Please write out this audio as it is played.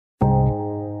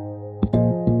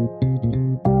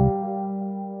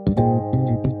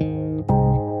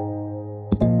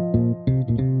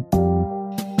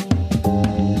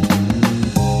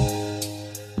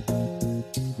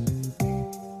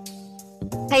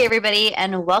Hey, everybody,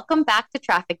 and welcome back to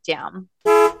Traffic Jam.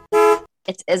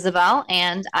 It's Isabel,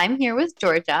 and I'm here with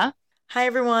Georgia. Hi,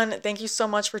 everyone. Thank you so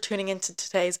much for tuning into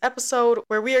today's episode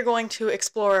where we are going to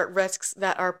explore risks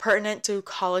that are pertinent to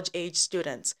college age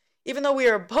students. Even though we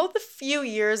are both a few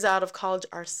years out of college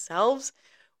ourselves,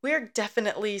 we are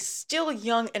definitely still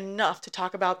young enough to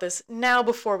talk about this now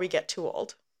before we get too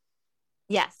old.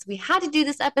 Yes, we had to do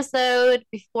this episode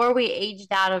before we aged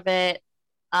out of it.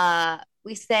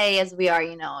 We say as we are,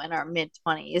 in our mid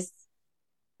 20s.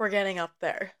 We're getting up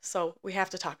there, so we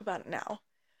have to talk about it now.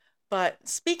 But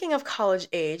speaking of college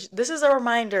age, this is a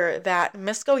reminder that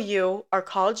MISCO U, our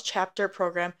college chapter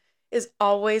program, is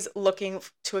always looking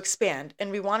to expand,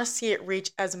 and we want to see it reach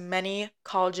as many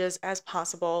colleges as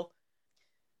possible.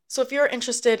 So if you're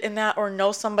interested in that or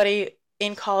know somebody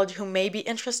in college who may be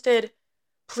interested,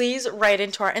 please write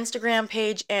into our Instagram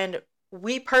page and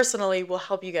we personally will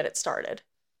help you get it started.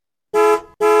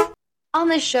 On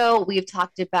this show, we've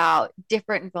talked about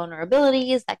different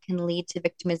vulnerabilities that can lead to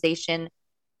victimization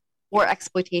or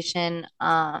exploitation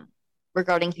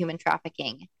regarding human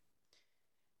trafficking.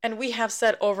 And we have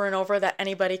said over and over that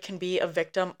anybody can be a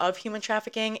victim of human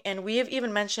trafficking. And we have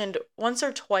even mentioned once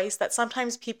or twice that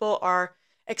sometimes people are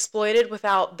exploited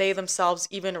without they themselves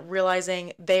even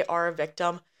realizing they are a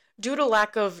victim due to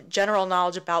lack of general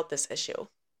knowledge about this issue.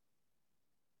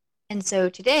 And so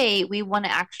today, we want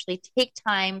to actually take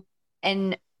time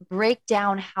and break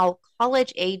down how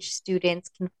college age students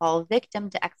can fall victim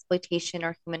to exploitation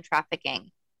or human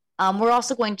trafficking. We're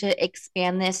also going to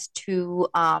expand this to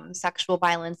sexual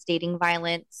violence, dating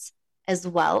violence as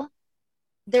well.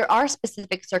 There are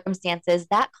specific circumstances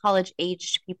that college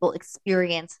aged people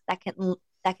experience that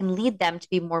can lead them to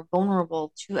be more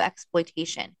vulnerable to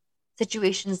exploitation.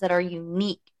 Situations that are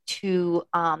unique to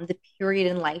the period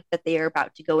in life that they are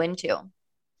about to go into.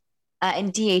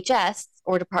 And DHS,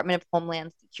 or Department of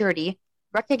Homeland Security,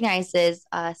 recognizes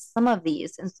some of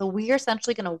these. And so we are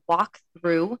essentially going to walk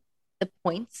through the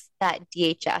points that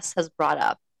DHS has brought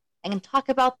up and talk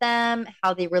about them,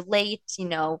 how they relate,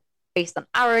 based on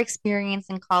our experience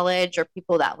in college or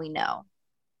people that we know.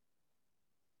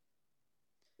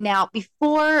 Now,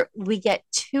 before we get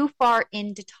too far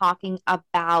into talking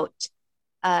about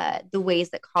the ways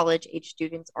that college age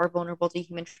students are vulnerable to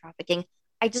human trafficking,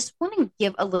 I just want to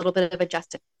give a little bit of a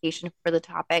justification for the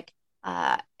topic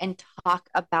and talk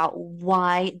about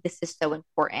why this is so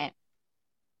important.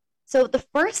 So, the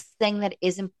first thing that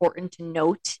is important to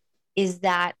note is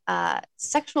that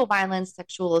sexual violence,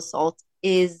 sexual assault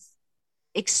is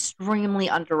extremely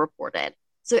underreported.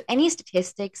 So, any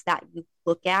statistics that you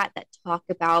look at that talk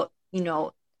about,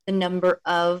 the number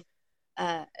of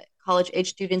college age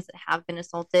students that have been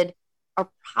assaulted are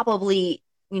probably,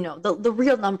 the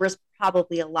real number is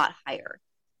probably a lot higher.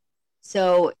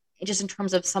 So, just in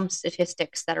terms of some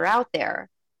statistics that are out there,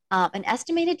 an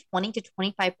estimated 20 to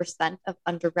 25% of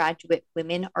undergraduate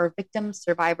women are victim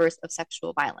survivors of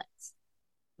sexual violence.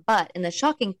 But, and the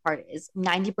shocking part is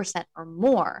 90% or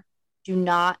more do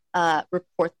not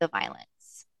report the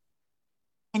violence.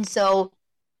 And so,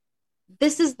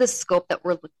 this is the scope that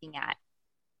we're looking at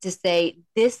to say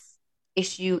this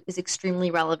issue is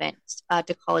extremely relevant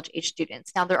to college age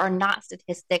students. Now, there are not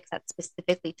statistics that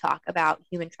specifically talk about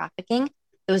human trafficking.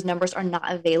 Those numbers are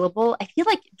not available. I feel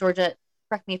like, Georgia,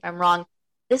 correct me if I'm wrong,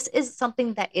 this is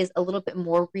something that is a little bit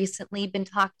more recently been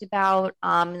talked about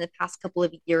in the past couple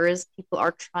of years. People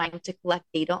are trying to collect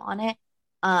data on it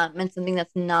and something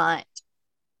that's not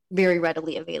very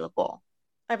readily available.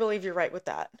 I believe you're right with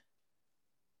that.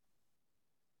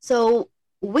 So,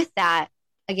 with that,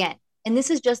 again, and this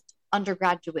is just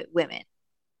undergraduate women.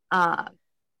 Um,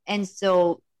 and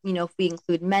so, if we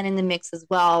include men in the mix as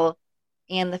well,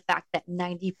 and the fact that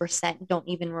 90% don't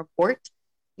even report,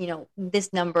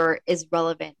 this number is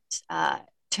relevant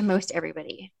to most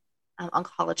everybody on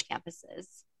college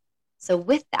campuses. So,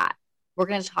 with that, we're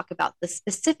going to talk about the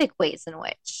specific ways in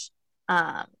which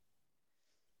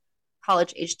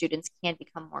college age students can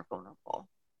become more vulnerable.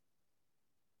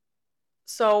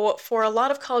 So, for a lot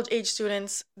of college age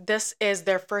students, this is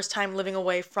their first time living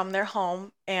away from their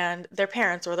home and their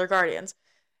parents or their guardians.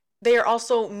 They are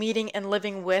also meeting and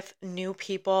living with new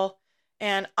people.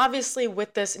 And obviously,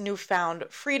 with this newfound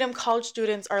freedom, college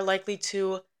students are likely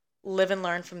to live and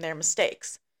learn from their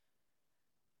mistakes.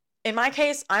 In my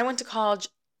case, I went to college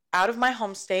out of my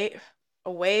home state,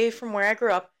 away from where I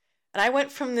grew up, and I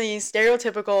went from the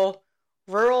stereotypical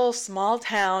rural small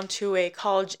town to a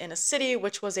college in a city,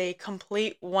 which was a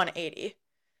complete 180.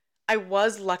 I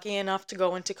was lucky enough to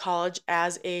go into college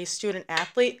as a student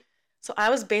athlete, so I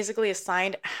was basically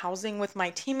assigned housing with my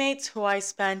teammates who I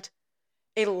spent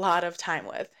a lot of time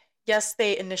with. Yes,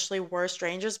 they initially were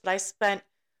strangers, but I spent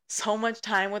so much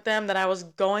time with them that I was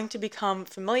going to become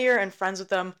familiar and friends with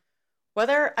them,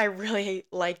 whether I really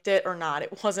liked it or not.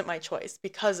 It wasn't my choice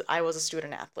because I was a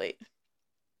student athlete.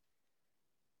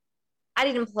 I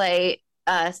didn't play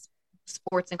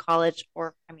sports in college,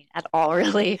 or I mean, at all,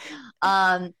 really.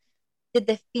 Um, did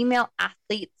the female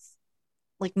athletes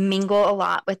like mingle a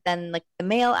lot with then like the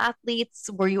male athletes?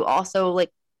 Were you also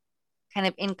like kind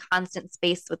of in constant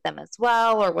space with them as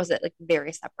well, or was it like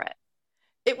very separate?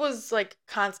 It was like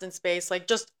constant space, like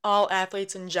just all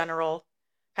athletes in general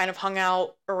kind of hung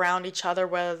out around each other,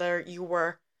 whether you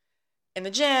were in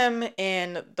the gym,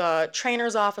 in the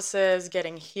trainer's offices,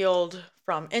 getting healed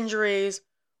from injuries,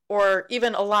 or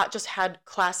even a lot just had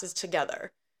classes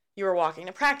together. You were walking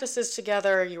to practices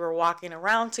together, you were walking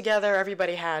around together.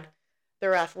 Everybody had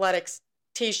their athletics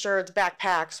t shirts,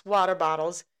 backpacks, water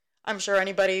bottles. I'm sure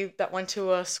anybody that went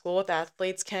to a school with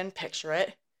athletes can picture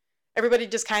it. Everybody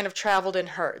just kind of traveled in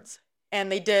herds,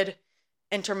 and they did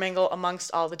intermingle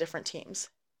amongst all the different teams.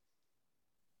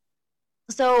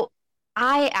 So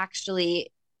I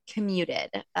actually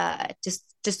commuted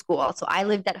to school. So I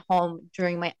lived at home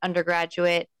during my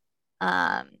undergraduate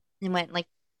and went like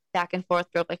back and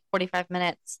forth, drove like 45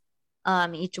 minutes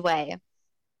each way.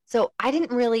 So I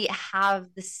didn't really have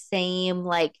the same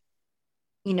like,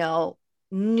 you know,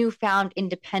 newfound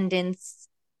independence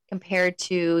compared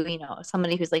to,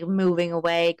 somebody who's like moving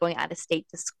away, going out of state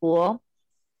to school.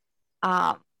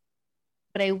 Um,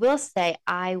 but I will say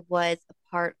I was a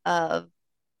part of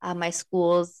my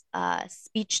school's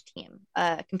speech team,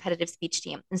 competitive speech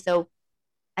team. And so,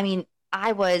 I mean,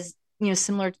 I was,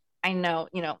 similar. I know,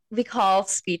 we call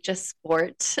speech a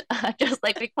sport, just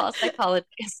like we call psychology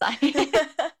a science.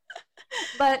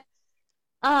 But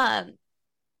um,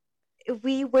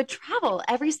 we would travel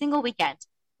every single weekend.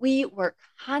 We were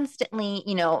constantly,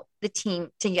 the team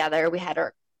together. We had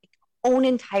our own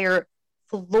entire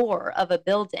floor of a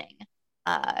building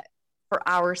for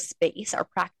our space, our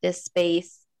practice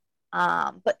space.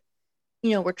 But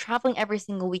we're traveling every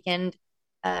single weekend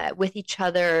with each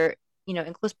other,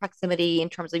 in close proximity in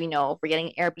terms of, we're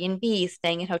getting Airbnb,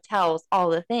 staying in hotels, all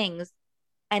the things.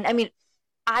 And I mean,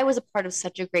 I was a part of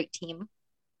such a great team.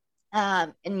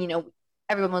 And,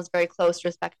 everyone was very close,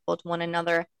 respectful to one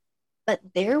another. But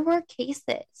there were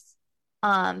cases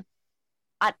um,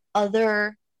 at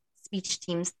other speech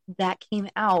teams that came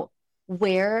out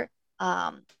where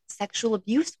sexual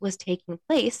abuse was taking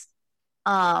place,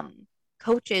 um,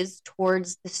 coaches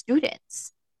towards the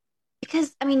students.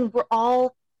 Because, I mean, we're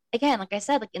all, again, like I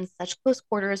said, like in such close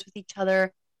quarters with each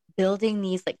other, building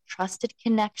these like trusted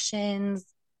connections.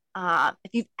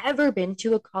 If you've ever been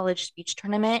to a college speech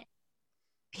tournament,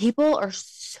 people are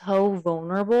so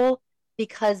vulnerable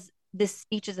because the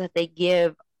speeches that they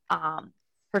give um,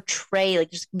 portray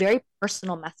like just very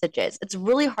personal messages. It's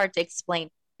really hard to explain.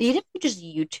 Even if you just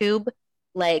YouTube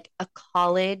like a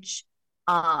college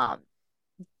um,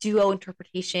 duo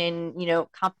interpretation,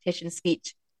 competition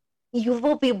speech, you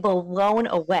will be blown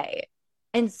away.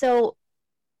 And so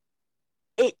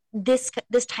this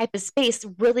type of space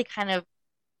really kind of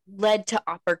led to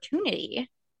opportunity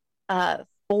uh,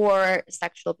 for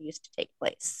sexual abuse to take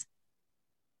place.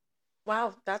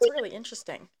 Wow, that's really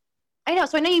interesting. I know.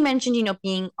 So I know you mentioned,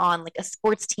 being on like a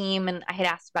sports team, and I had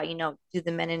asked about, do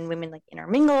the men and women like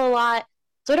intermingle a lot?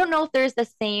 So I don't know if there's the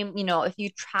same, if you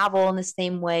travel in the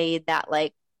same way that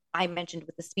like I mentioned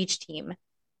with the speech team.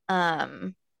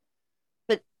 Um,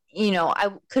 but I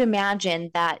could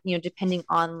imagine that, depending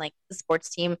on like the sports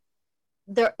team,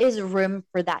 there is room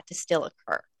for that to still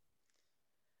occur.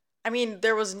 I mean,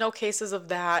 there was no cases of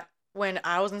that when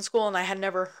I was in school, and I had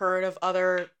never heard of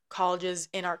other colleges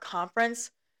in our conference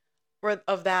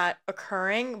of that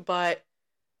occurring, but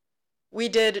we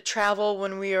did travel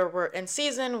when we were in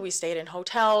season. We stayed in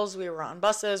hotels, we were on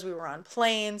buses, we were on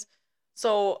planes.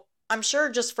 So I'm sure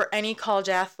just for any college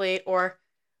athlete or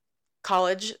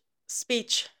college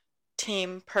speech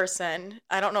team person,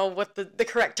 I don't know what the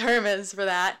correct term is for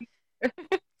that,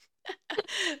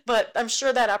 but I'm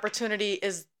sure that opportunity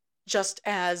is just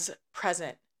as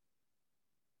present.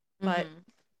 But Mm-hmm.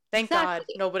 thank God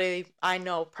Exactly. nobody I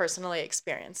know personally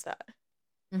experienced that.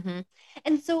 Mm-hmm.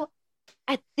 And so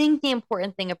I think the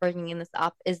important thing of bringing this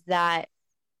up is that,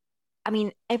 I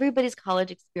mean, everybody's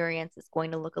college experience is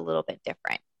going to look a little bit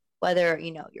different, whether,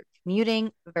 you're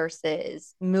commuting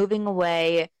versus moving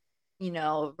away,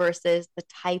 versus the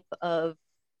type of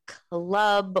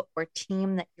club or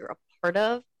team that you're a part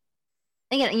of.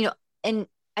 Again, and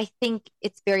I think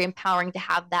it's very empowering to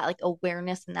have that like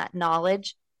awareness and that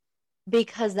knowledge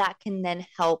because that can then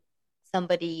help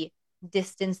somebody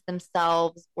distance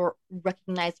themselves or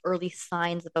recognize early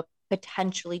signs of a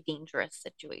potentially dangerous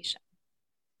situation.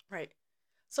 Right.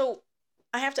 So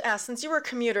I have to ask, since you were a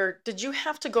commuter, did you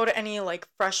have to go to any like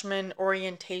freshman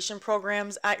orientation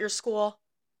programs at your school?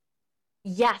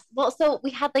 Yes. Well, so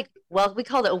we had like, well, we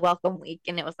called it a welcome week,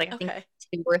 and it was like, I think Okay.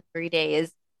 2 or 3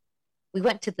 days. We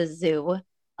went to the zoo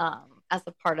as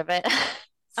a part of it.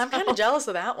 I'm kind of So jealous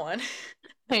of that one.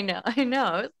 I know.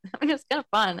 It was kind of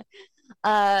fun.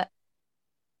 Uh,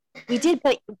 we did,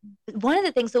 but one of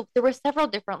the things, so there were several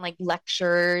different like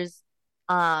lectures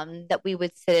that we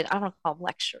would sit in. I don't want to call them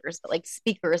lectures, but like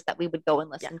speakers that we would go and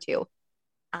Yeah. listen to.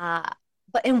 Uh,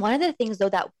 but in one of the things though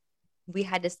that we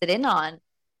had to sit in on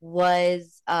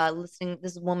was listening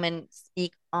this woman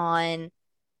speak on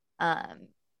um,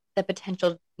 the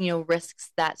potential,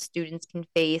 risks that students can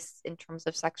face in terms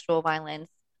of sexual violence.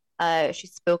 She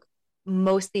spoke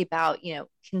mostly about,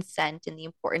 consent and the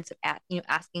importance of,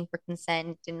 asking for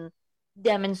consent and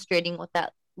demonstrating what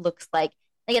that looks like.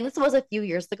 Again, this was a few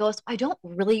years ago, so I don't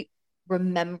really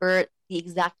remember the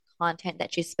exact content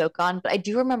that she spoke on, but I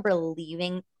do remember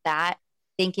leaving that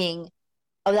thinking,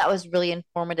 oh, that was really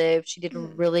informative. She did a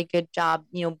Mm. really good job,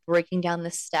 breaking down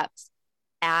the steps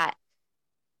at,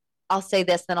 I'll say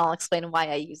this, then I'll explain why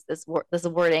I use this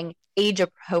wording, age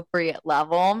appropriate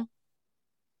level,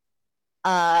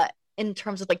 uh, in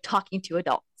terms of like talking to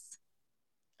adults.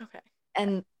 Okay.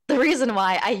 And the reason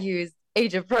why I use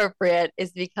age appropriate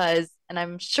is because, and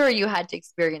I'm sure you had to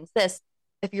experience this,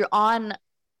 if you're on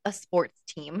a sports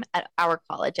team at our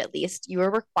college, at least, you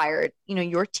are required,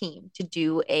 your team to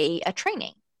do a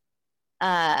training,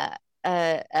 uh,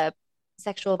 a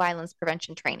sexual violence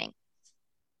prevention training.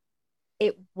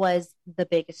 It was the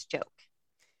biggest joke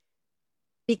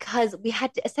because we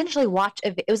had to essentially we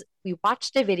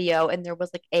watched a video, and there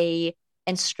was like a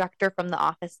instructor from the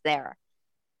office there,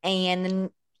 and then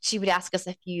she would ask us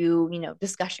a few,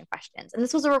 discussion questions, and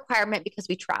this was a requirement because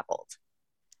we traveled.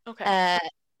 Okay. uh,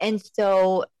 and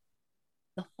so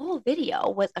the whole video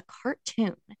was a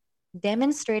cartoon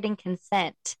demonstrating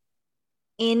consent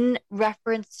in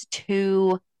reference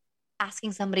to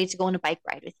asking somebody to go on a bike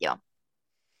ride with you.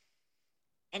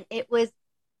 And it was,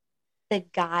 the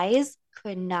guys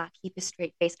could not keep a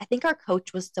straight face. I think our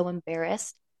coach was so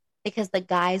embarrassed because the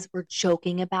guys were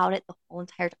joking about it the whole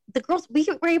entire time. The girls, we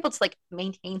were able to like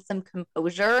maintain some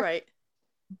composure, Right.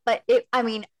 but I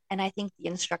mean, and I think the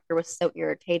instructor was so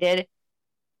irritated,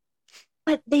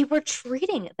 but they were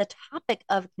treating the topic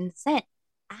of consent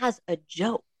as a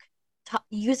joke,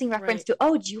 using reference Right. to,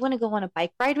 oh, do you want to go on a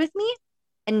bike ride with me?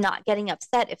 And not getting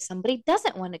upset if somebody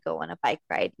doesn't want to go on a bike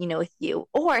ride, with you.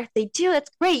 Or if they do, that's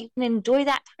great. You can enjoy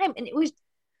that time. And it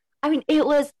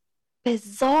was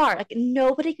bizarre. Like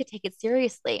nobody could take it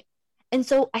seriously. And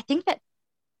so I think that,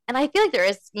 and I feel like there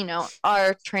is,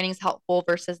 are trainings helpful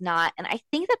versus not. And I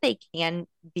think that they can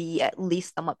be at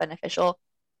least somewhat beneficial,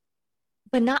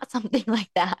 but not something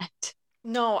like that.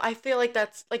 No, I feel like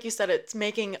that's, like you said, it's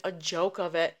making a joke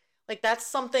of it. Like that's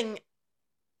something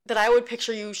that I would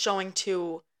picture you showing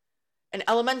to an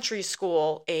elementary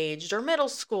school aged or middle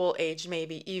school age,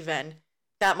 maybe even.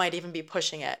 That might even be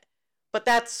pushing it. But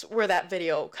that's where that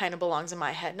video kind of belongs in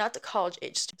my head, not to college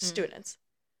age Mm-hmm. students.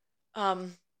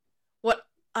 Um, what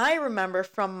I remember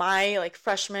from my like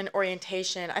freshman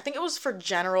orientation, I think it was for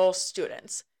general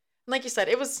students. And like you said,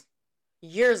 it was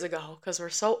years ago because we're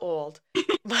so old.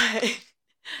 But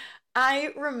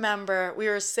I remember we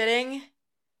were sitting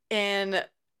in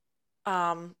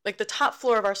like the top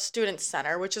floor of our student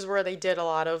center, which is where they did a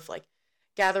lot of like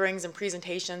gatherings and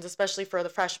presentations, especially for the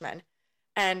freshmen.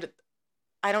 And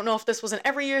I don't know if this was an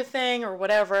every year thing or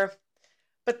whatever,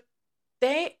 but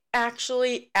they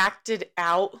actually acted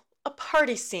out a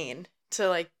party scene to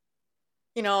like,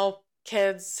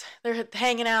 kids, they're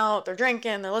hanging out, they're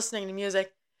drinking, they're listening to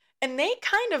music, and they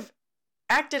kind of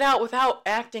acted out without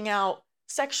acting out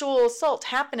sexual assault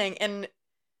happening. And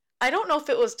I don't know if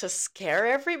it was to scare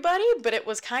everybody, but it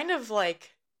was kind of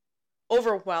like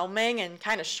overwhelming and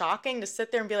kind of shocking to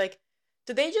sit there and be like,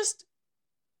 did they just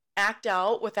act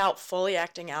out without fully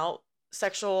acting out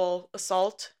sexual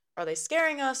assault? Are they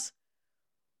scaring us?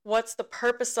 What's the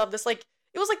purpose of this? Like,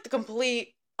 it was like the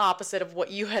complete opposite of what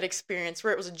you had experienced,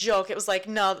 where it was a joke. It was like,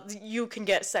 no, you can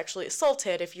get sexually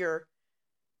assaulted if you're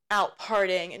out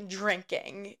partying and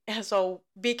drinking. And so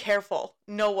be careful,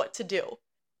 know what to do.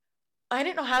 I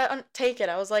didn't know how to take it.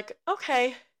 I was like,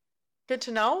 okay, good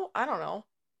to know. I don't know.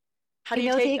 How I do you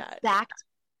know the take that? exact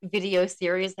video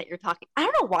series that you're talking. I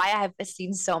don't know why I have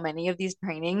seen so many of these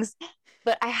trainings,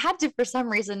 but I had to, for some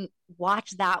reason,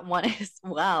 watch that one as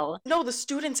well. No, the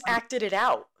students Um, acted it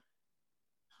out.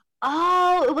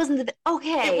 Oh, it wasn't It was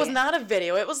okay. not a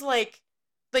video. It was like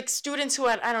students who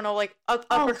had, I don't know, like Oh, that's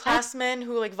upperclassmen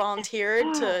who like volunteered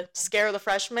bad. to scare the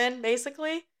freshmen,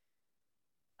 basically.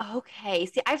 Okay.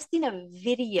 See, I've seen a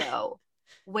video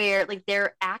where like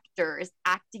they're actors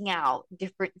acting out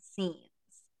different scenes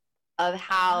of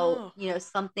how, Oh,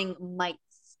 something might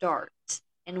start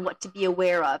and what to be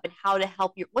aware of and how to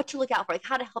help what to look out for, like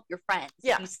how to help your friends if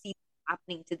yeah. you see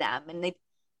happening to them.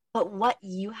 But what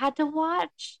you had to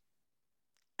watch,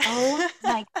 oh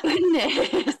my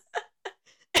goodness.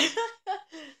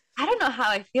 I don't know how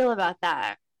I feel about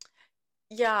that.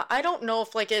 Yeah, I don't know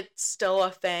if like it's still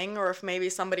a thing or if maybe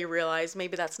somebody realized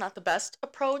maybe that's not the best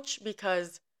approach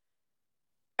because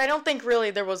I don't think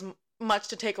really there was much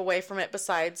to take away from it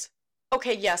besides,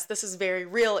 okay, yes, this is very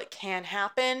real. It can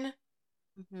happen,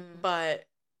 Hmm. but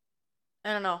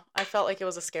I don't know. I felt like it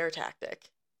was a scare tactic.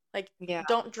 Like, Yeah.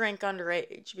 don't drink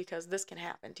underage because this can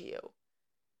happen to you.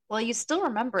 Well, you still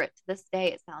remember it to this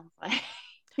day, it sounds like.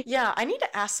 Yeah, I need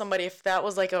to ask somebody if that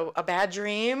was like a bad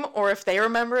dream or if they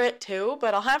remember it too,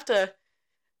 but I'll have to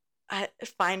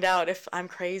find out if I'm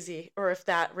crazy or if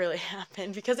that really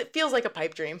happened because it feels like a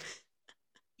pipe dream.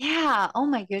 Yeah. Oh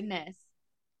my goodness.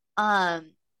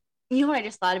 Um, you know what I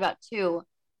just thought about too?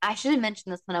 I should have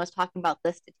mentioned this when I was talking about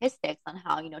the statistics on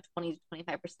how, 20 to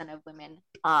 25% of women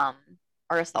are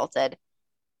assaulted.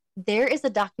 There is a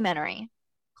documentary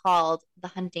called The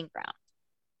Hunting Ground,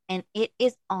 and it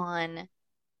is on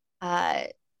uh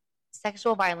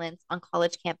sexual violence on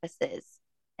college campuses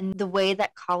and the way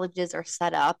that colleges are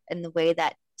set up and the way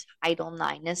that Title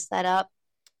IX is set up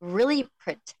really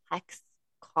protects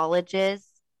colleges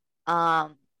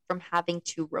from having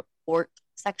to report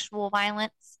sexual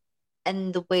violence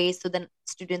and the way so then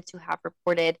students who have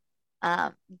reported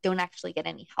don't actually get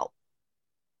any help.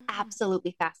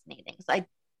 Absolutely fascinating. So I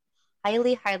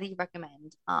highly, highly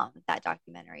recommend that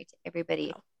documentary to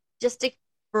everybody Wow. just to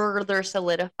further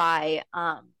solidify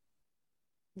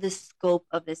the scope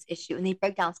of this issue. And they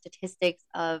break down statistics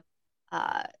of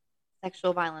uh,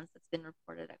 sexual violence that's been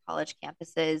reported at college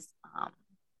campuses.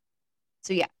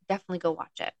 So, yeah, definitely go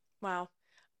watch it. Wow.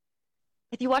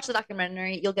 If you watch the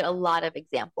documentary, you'll get a lot of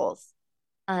examples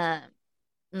um,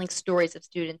 and like stories of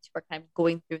students who are kind of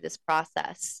going through this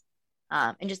process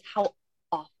and just how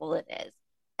awful it is.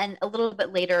 And a little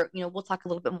bit later, we'll talk a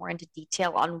little bit more into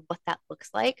detail on what that looks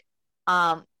like.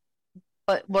 Um,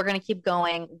 but we're going to keep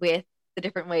going with the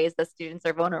different ways that students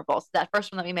are vulnerable. So that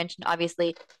first one that we mentioned,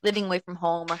 obviously, living away from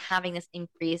home or having this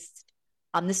increased,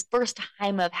 this first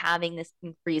time of having this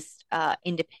increased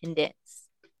independence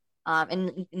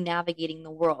and navigating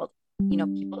the world.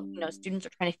 People, students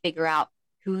are trying to figure out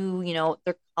who,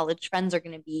 their college friends are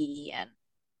going to be, and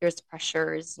there's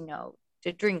pressures,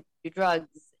 to drink, do drugs,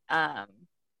 um,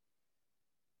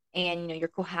 and you're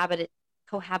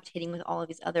cohabitating with all of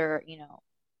these other,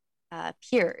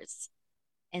 peers.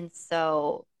 And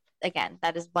so, again,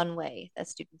 that is one way that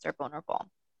students are vulnerable.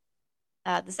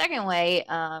 The second way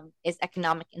is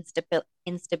economic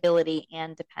instability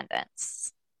and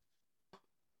dependence.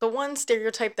 The one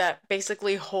stereotype that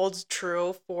basically holds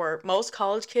true for most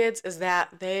college kids is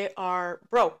that they are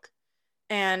broke,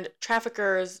 and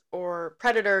traffickers or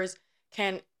predators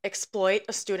can exploit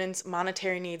a student's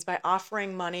monetary needs by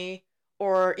offering money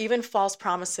or even false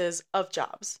promises of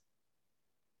jobs.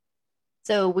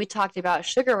 So, we talked about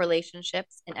sugar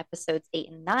relationships in episodes 8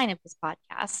 and 9 of this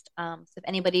podcast. So, if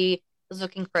anybody is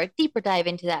looking for a deeper dive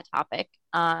into that topic,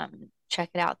 check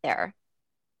it out there.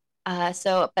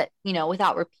 But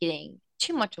without repeating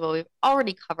too much of what we've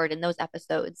already covered in those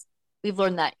episodes, we've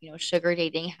learned that sugar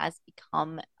dating has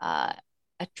become a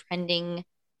trending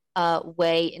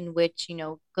way in which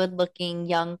good-looking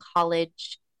young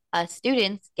college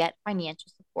students get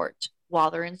financial support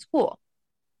while they're in school.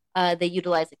 They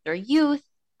utilize like their youth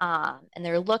and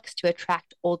their looks to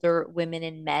attract older women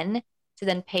and men to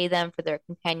then pay them for their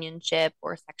companionship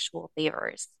or sexual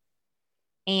favors.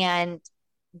 And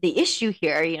the issue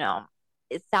here,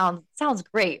 it sounds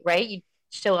great, right? You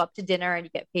show up to dinner and you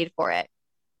get paid for it.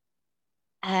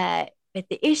 But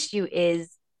the issue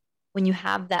is when you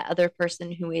have that other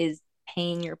person who is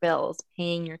paying your bills,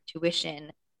 paying your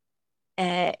tuition,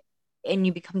 uh, and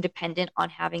you become dependent on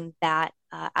having that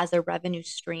as a revenue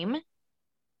stream,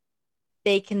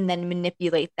 they can then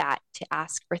manipulate that to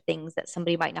ask for things that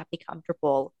somebody might not be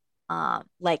comfortable,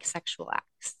 like sexual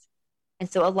acts.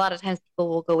 And so a lot of times people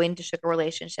will go into sugar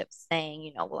relationships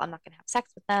saying, well, I'm not going to have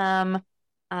sex with them.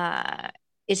 Uh,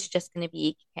 it's just going to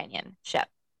be companionship.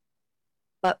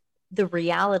 But the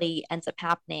reality ends up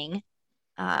happening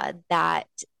that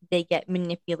they get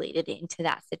manipulated into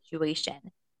that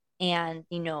situation. And,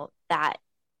 that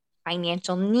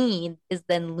financial need is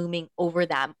then looming over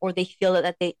them, or they feel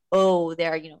that they owe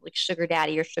their, like sugar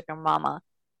daddy or sugar mama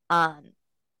um,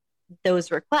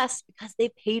 those requests because they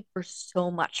paid for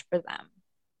so much for them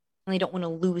and they don't want to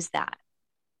lose that.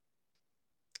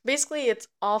 Basically, it's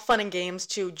all fun and games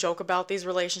to joke about these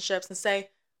relationships and say,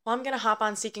 "Well, I'm going to hop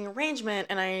on seeking arrangement,"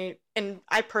 and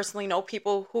I personally know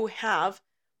people who have,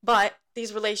 but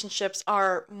these relationships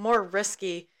are more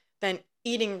risky than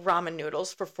eating ramen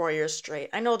noodles for 4 years straight.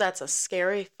 I know that's a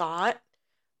scary thought,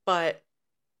 but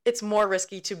it's more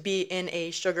risky to be in a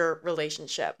sugar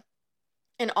relationship.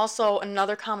 And also,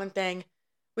 another common thing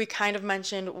we kind of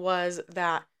mentioned was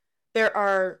that there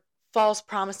are false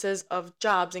promises of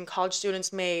jobs, and college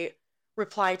students may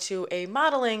reply to a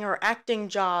modeling or acting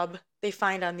job they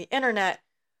find on the internet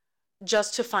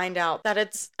just to find out that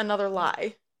it's another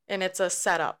lie and it's a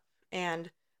setup,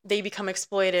 and they become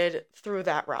exploited through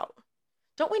that route.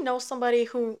 Don't we know somebody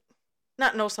who,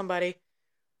 not know somebody,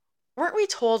 weren't we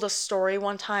told a story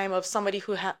one time of somebody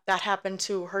that happened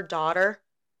to her daughter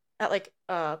at like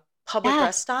a public Yes.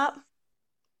 rest stop?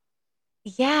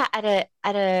 Yeah, at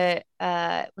a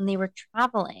when they were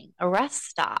traveling, a rest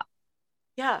stop,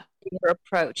 Yeah. they were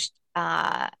approached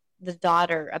the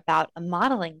daughter about a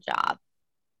modeling job.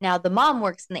 Now the mom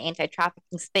works in the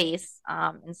anti-trafficking space,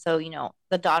 and so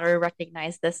the daughter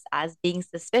recognized this as being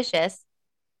suspicious.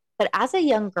 But as a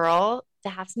young girl, to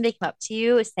have somebody come up to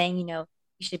you saying, you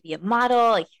should be a model,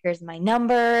 like here's my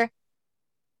number.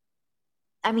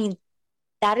 I mean,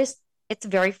 that is it's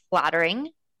very flattering.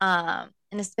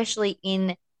 And especially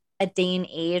in a day and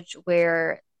age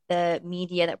where the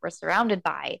media that we're surrounded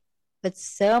by puts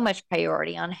so much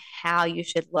priority on how you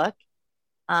should look.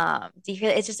 Do you hear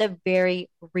it's just a very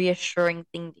reassuring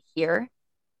thing to hear.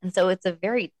 And so it's a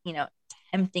very,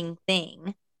 tempting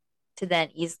thing to then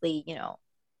easily,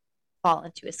 fall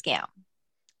into a scam.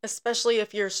 Especially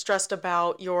if you're stressed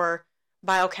about your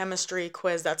biochemistry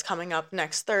quiz that's coming up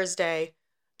next Thursday.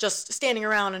 Just standing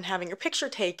around and having your picture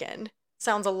taken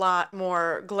sounds a lot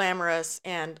more glamorous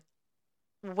and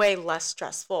way less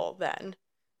stressful than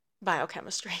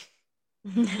biochemistry.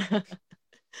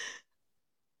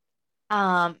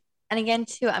 Um, and again,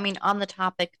 too, I mean, on the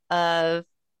topic of,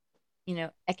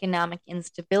 economic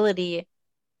instability,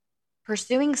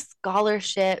 pursuing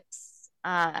scholarships,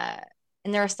 and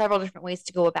there are several different ways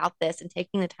to go about this, and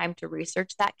taking the time to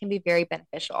research that can be very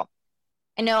beneficial.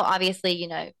 I know, obviously,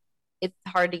 it's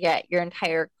hard to get your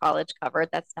entire college covered.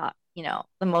 That's not,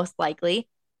 the most likely,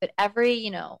 but every,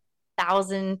 few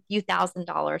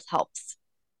 $1,000s helps.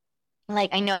 Like,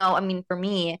 I know, I mean, for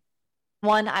me,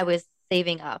 one, I was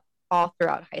saving up all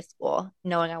throughout high school,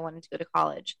 knowing I wanted to go to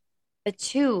college. But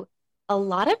two, a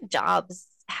lot of jobs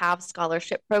have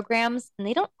scholarship programs and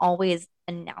they don't always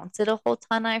announce it a whole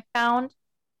ton, I've found,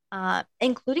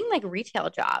 including like retail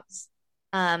jobs.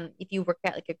 If you work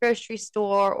at like a grocery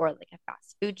store or like a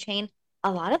fast food chain,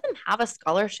 a lot of them have a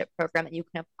scholarship program that you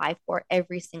can apply for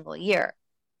every single year.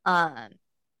 Um,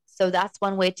 so that's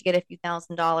one way to get a few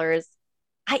 $1,000s.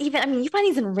 I mean, you find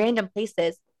these in random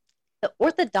places. The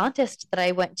orthodontist that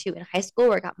I went to in high school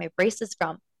where I got my braces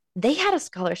from, they had a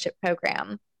scholarship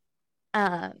program.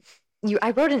 Um, I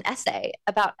wrote an essay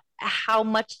about how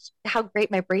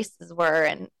great my braces were,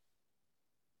 and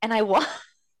I won.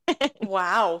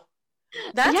 Wow.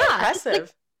 That's Yeah, it's like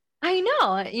impressive. I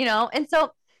know, and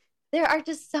so there are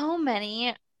just so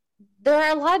many. There are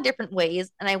a lot of different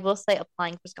ways, and I will say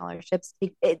applying for scholarships,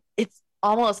 it's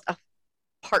almost a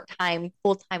part-time,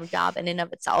 full-time job in and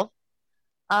of itself.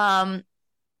 Um,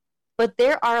 but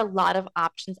there are a lot of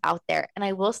options out there, and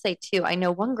I will say too, I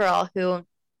know one girl who,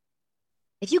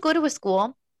 if you go to a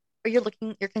school or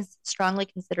strongly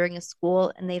considering a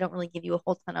school and they don't really give you a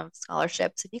whole ton of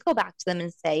scholarships, if you go back to them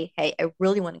and say, hey, I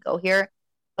really want to go here,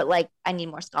 but like I need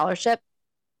more scholarship,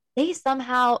 they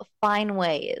somehow find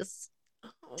ways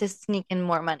Oh, to sneak in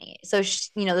more money. So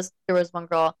there was one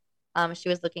girl, she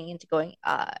was looking into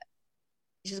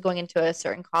she was going into a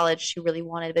certain college she really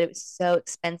wanted, but it was so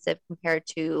expensive compared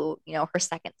to, her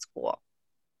second school.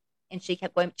 And she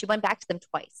went back to them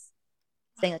twice,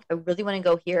 saying like, I really want to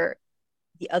go here.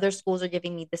 The other schools are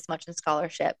giving me this much in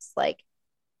scholarships. Like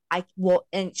I will,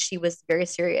 and she was very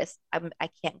serious. I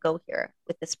can't go here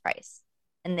with this price.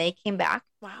 And they came back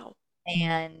wow.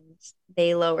 and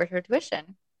they lowered her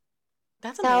tuition.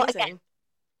 That's So again, amazing.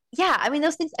 yeah, I mean,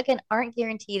 those things again aren't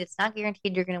guaranteed. It's not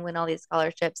guaranteed you're going to win all these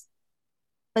scholarships,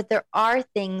 but there are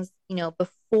things,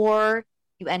 before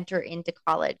you enter into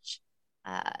college,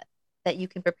 uh, that you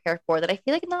can prepare for that I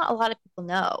feel like not a lot of people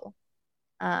know.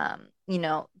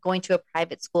 Going to a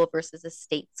private school versus a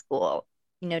state school,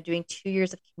 doing 2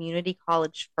 years of community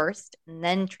college first and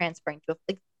then transferring to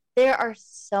like there are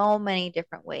so many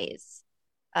different ways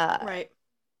uh, Right.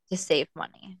 to save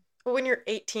money. But when you're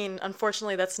 18,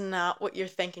 unfortunately, that's not what you're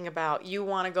thinking about. You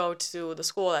want to go to the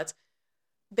school that's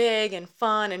big and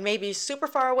fun and maybe super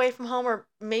far away from home, or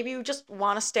maybe you just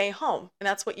want to stay home, and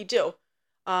that's what you do.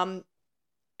 Um,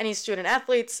 any student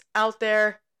athletes out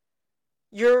there,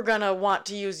 you're going to want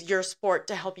to use your sport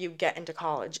to help you get into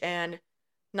college. And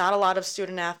not a lot of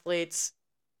student athletes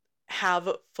have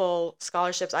full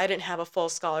scholarships. I didn't have a full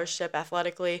scholarship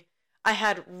athletically. I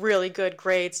had really good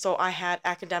grades, so I had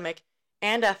academic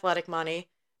and athletic money,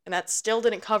 and that still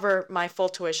didn't cover my full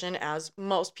tuition as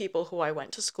most people who I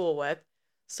went to school with.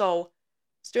 So,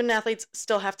 student athletes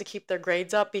still have to keep their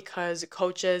grades up because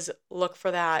coaches look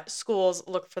for that, schools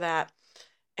look for that.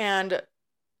 And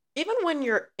even when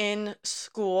you're in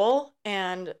school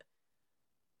and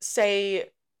say,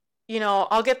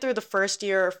 I'll get through the first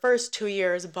year or first 2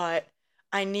 years, but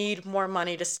I need more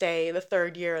money to stay the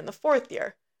third year and the fourth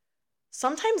year.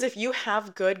 Sometimes, if you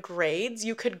have good grades,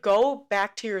 you could go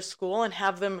back to your school and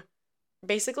have them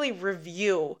basically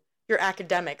review your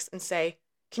academics and say,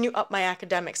 can you up my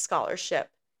academic scholarship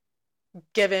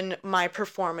given my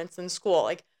performance in school?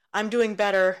 Like, I'm doing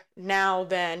better now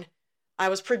than I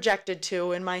was projected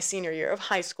to in my senior year of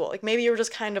high school. Like, maybe you were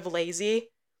just kind of lazy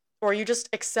or you just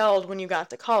excelled when you got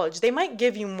to college. They might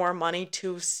give you more money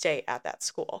to stay at that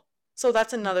school. So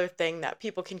that's another thing that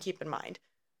people can keep in mind.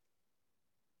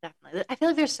 Definitely. I feel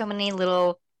like there's so many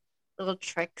little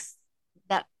tricks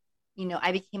that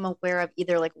I became aware of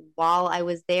either like while I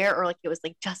was there or like it was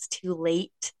like just too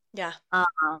late. Yeah.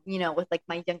 With like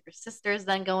my younger sisters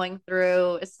then going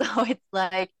through. So it's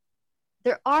like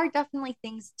there are definitely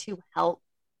things to help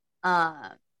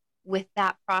um with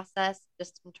that process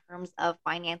just in terms of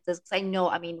finances. Because I know,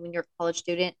 I mean, when you're a college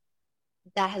student,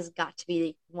 that has got to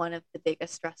be one of the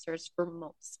biggest stressors for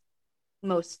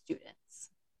most students.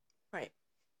 Right.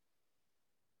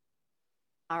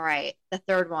 All right, the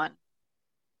third one,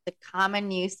 the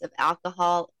common use of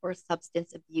alcohol or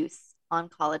substance abuse on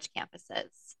college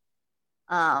campuses.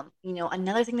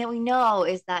 Another thing that we know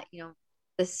is that,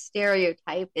 the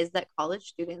stereotype is that college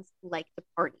students like to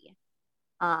party.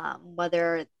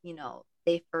 Whether,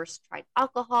 they first tried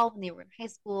alcohol when they were in high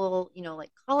school,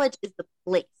 like college is the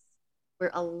place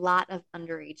where a lot of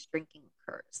underage drinking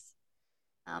occurs.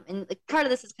 And like part of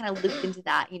this is kind of looped into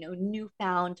that,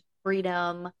 newfound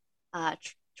freedom,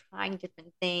 trying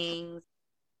different things,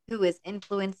 who is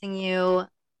influencing you.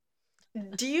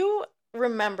 Do you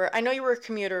remember? I know you were a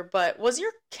commuter, but was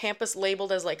your campus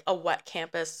labeled as like a wet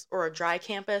campus or a dry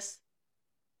campus?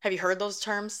 Have you heard those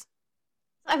terms?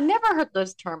 I've never heard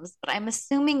those terms, but I'm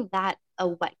assuming that a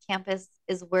wet campus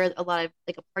is where a lot of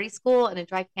like a party school and a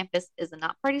dry campus is a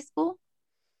not party school.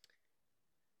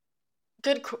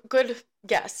 Good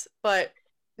guess, but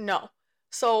no.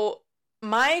 So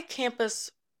my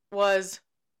campus was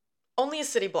only a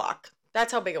city block.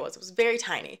 That's how big it was. It was very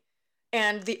tiny.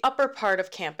 And the upper part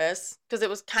of campus, because it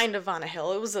was kind of on a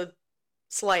hill, it was a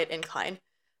slight incline.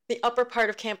 The upper part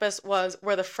of campus was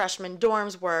where the freshman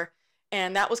dorms were,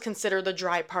 and that was considered the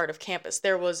dry part of campus.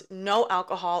 There was no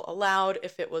alcohol allowed.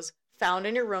 If it was found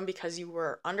in your room because you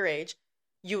were underage,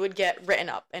 you would get written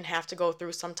up and have to go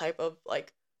through some type of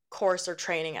like course or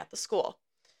training at the school.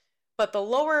 But the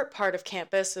lower part of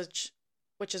campus,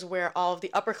 which is where all of the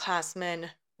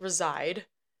upperclassmen reside,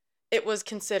 it was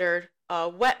considered a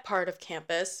wet part of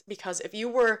campus because if you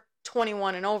were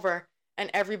 21 and over and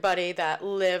everybody that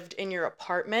lived in your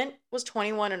apartment was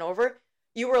 21 and over,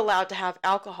 you were allowed to have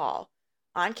alcohol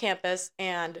on campus.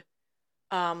 And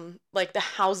like the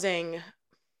house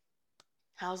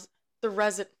the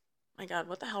resident my god,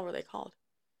 what the hell were they called?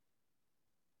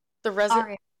 The All resident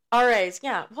right. RAs.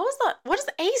 Yeah, what does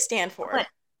the A stand for? What?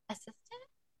 Assistant?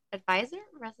 Advisor?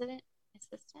 Resident?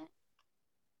 Assistant?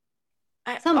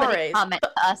 Somebody RAs. comment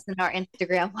to us in our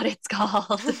Instagram what it's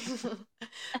called.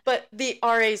 But the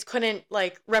RAs couldn't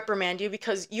like reprimand you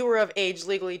because you were of age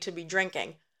legally to be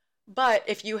drinking. But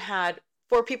if you had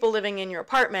four people living in your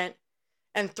apartment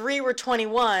and three were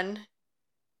 21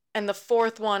 and the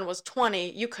fourth one was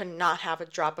 20, you could not have a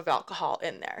drop of alcohol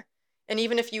in there. And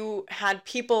even if you had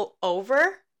people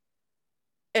over,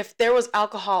 if there was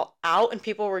alcohol out and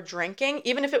people were drinking,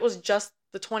 even if it was just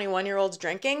the 21-year-olds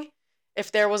drinking,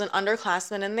 if there was an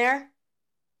underclassman in there,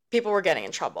 people were getting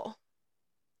in trouble.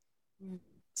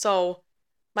 So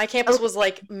my campus Okay. was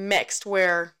like mixed,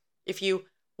 where if you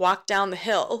walked down the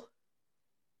hill,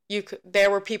 there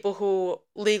were people who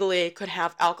legally could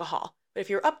have alcohol. But if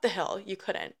you're up the hill, you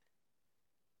couldn't.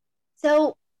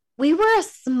 So we were a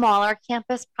smaller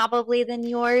campus probably than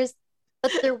yours,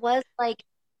 but there was like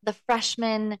the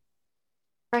freshman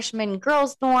freshman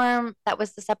girls dorm, that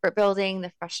was the separate building,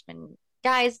 the freshman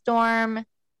guys dorm.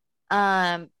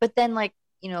 But then like,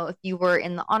 if you were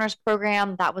in the honors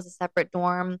program, that was a separate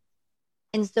dorm.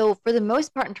 And so for the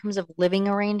most part, in terms of living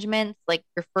arrangements, like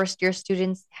your first year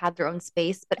students had their own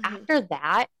space. But Hmm. after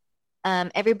that,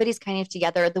 everybody's kind of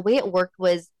together. The way it worked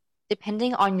was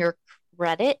depending on your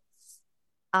credits,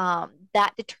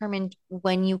 that determined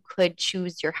when you could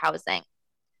choose your housing.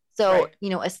 So,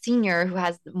 Right. a senior who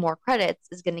has more credits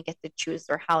is going to get to choose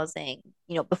their housing,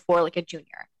 before like a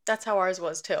junior. That's how ours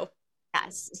was too.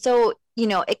 Yes. So,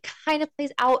 it kind of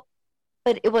plays out,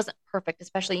 but it wasn't perfect,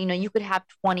 especially, you could have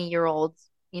 20-year-olds,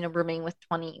 rooming with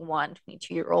 21,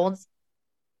 22-year-olds.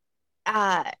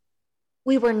 Uh,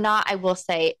 we were not, I will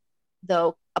say,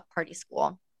 though, a party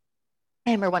school.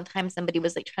 I remember one time somebody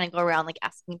was like trying to go around like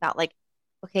asking about like,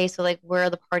 okay, so like where are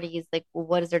the parties? Like, well,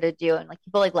 what is there to do? And like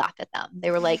people like laughed at them.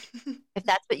 They were like, if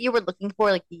that's what you were looking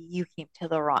for, like you came to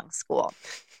the wrong school.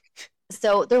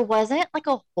 So there wasn't like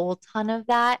a whole ton of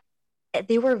that.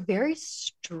 They were very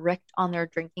strict on their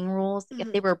drinking rules. Like if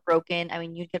Hmm. they were broken, I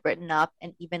mean, you'd get written up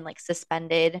and even like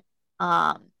suspended.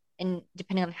 Um, and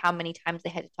depending on how many times they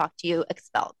had to talk to you,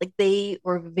 expelled. Like they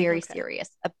were very Okay. serious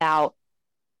about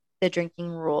the drinking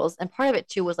rules. And part of it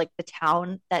too was like the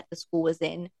town that the school was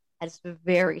in has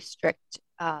very strict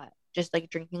just like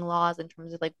drinking laws in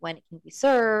terms of like when it can be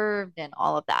served and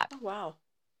all of that. Oh, wow.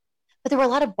 But there were a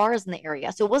lot of bars in the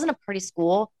area. So it wasn't a party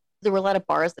school. There were a lot of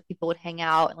bars that people would hang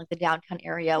out, and like the downtown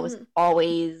area was Hmm.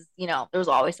 always, there was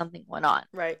always something going on.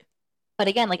 Right. But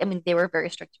again, like I mean, they were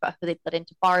very strict about who they let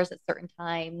into bars at certain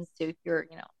times. So if you're,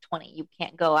 20, you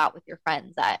can't go out with your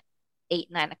friends at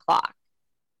 8, 9 o'clock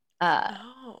uh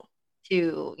Oh,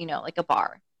 to, like a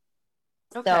bar.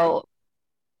 okay. So,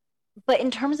 but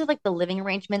in terms of like the living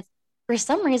arrangements, for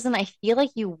some reason, I feel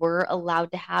like you were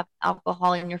allowed to have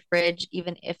alcohol in your fridge,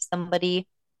 even if somebody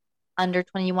under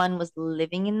 21 was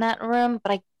living in that room.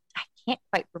 But I can't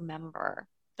quite remember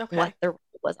what Okay. the rule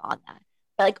was on that.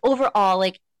 But like overall,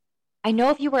 like I know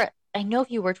if you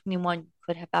were 21, you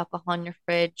could have alcohol in your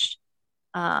fridge.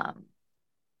 Um,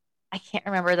 I can't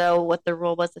remember though what the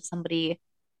rule was if somebody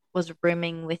was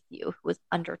rooming with you who was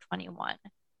under 21.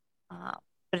 Um,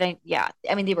 but yeah,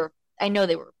 I mean, I know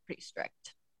they were pretty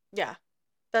strict. Yeah.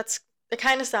 That's it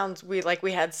kind of sounds we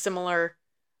had similar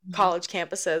Mhm. college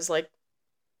campuses. Like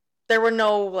there were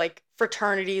no like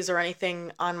fraternities or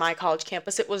anything on my college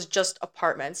campus. It was just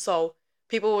apartments. So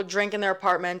people would drink in their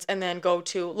apartments and then go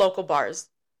to local bars,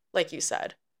 like you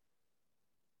said.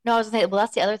 No, I was gonna say, well,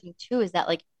 that's the other thing too, is that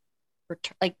like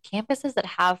campuses that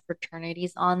have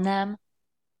fraternities on them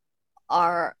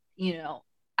are,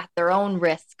 at their own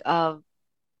risk of,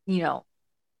 you know,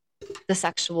 the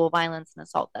sexual violence and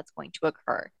assault that's going to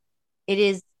occur. It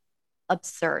is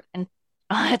absurd and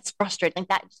it's frustrating. Like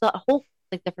that, just the whole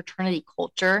like the fraternity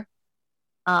culture.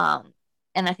 Um,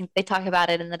 and I think they talk about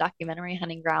it in the documentary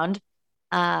Hunting Ground.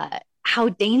 How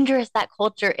dangerous that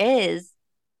culture is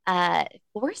uh,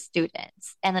 for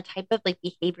students and the type of like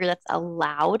behavior that's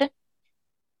allowed.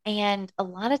 And a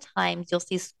lot of times you'll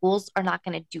see schools are not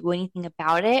going to do anything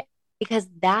about it because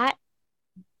that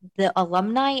the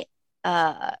alumni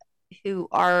uh, who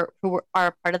are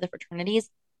part of the fraternities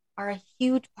are a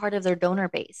huge part of their donor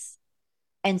base.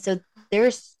 And so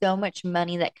there's so much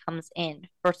money that comes in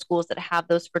for schools that have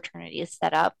those fraternities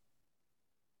set up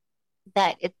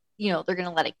that they're going to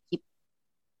let it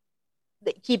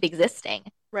keep existing.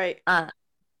 Right. Uh,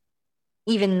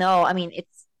 Even though, I mean,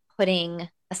 it's putting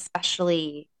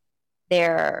especially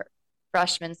their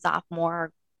freshman,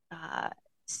 sophomore uh,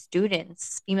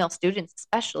 students, female students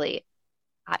especially,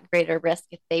 at greater risk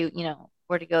if they,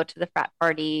 were to go to the frat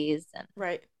parties and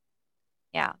Right.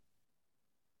 yeah.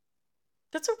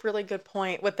 That's a really good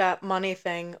point with that money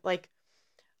thing. Like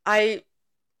I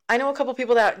I know a couple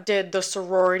people that did the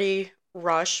sorority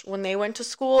rush when they went to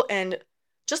school, and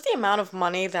just the amount of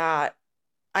money that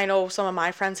I know some of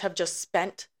my friends have just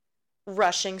spent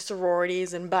rushing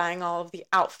sororities and buying all of the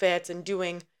outfits and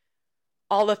doing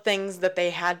all the things that they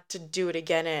had to do to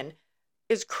get in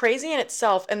is crazy in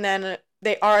itself. And then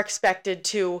they are expected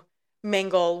to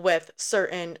mingle with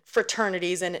certain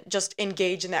fraternities and just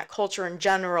engage in that culture in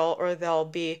general, or they'll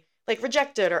be like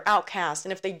rejected or outcast.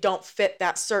 And if they don't fit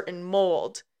that certain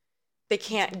mold, they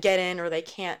can't get in or they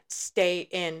can't stay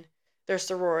in their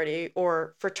sorority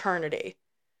or fraternity,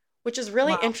 which is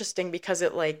really Wow. interesting because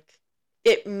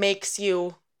it makes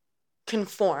you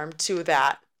conform to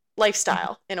that Mhm.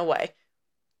 lifestyle in a way,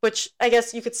 which I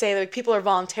guess you could say that people are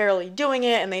voluntarily doing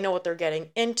it and they know what they're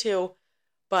getting into.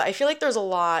 But I feel like there's a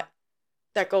lot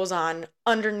that goes on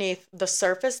underneath the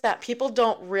surface that people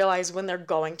don't realize when they're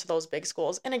going to those big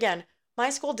schools. And again, my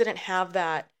school didn't have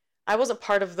that. I wasn't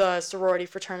part of the sorority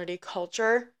fraternity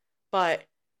culture, but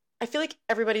I feel like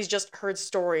everybody's just heard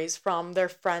stories from their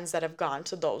friends that have gone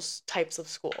to those types of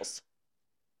schools.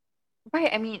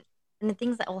 Right. I mean, and the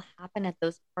things that will happen at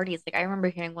those parties. Like I remember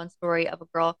hearing one story of a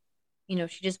girl,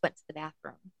 she just went to the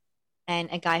bathroom and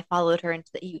a guy followed her into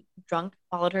he drunk,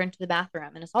 followed her into the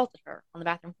bathroom and assaulted her on the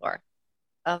bathroom floor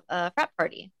of a frat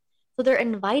party. So they're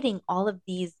inviting all of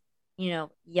these,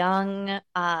 young,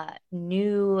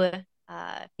 new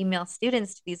female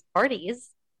students to these parties.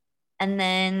 And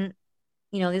then,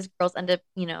 these girls end up,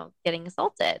 getting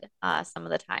assaulted some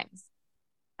of the times.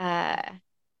 Uh,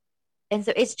 and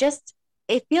so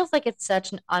it feels like it's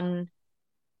such I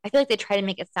feel like they try to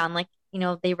make it sound like,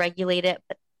 they regulate it,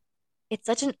 but it's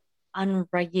such an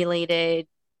unregulated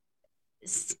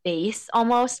space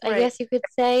almost, I Right. guess you could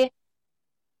say.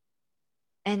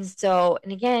 And so,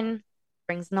 and again,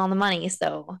 brings in all the money.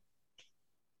 So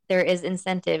there is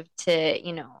incentive to,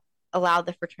 allow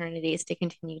the fraternities to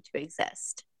continue to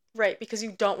exist. Right, because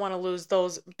you don't want to lose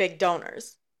those big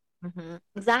donors.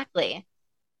 Exactly.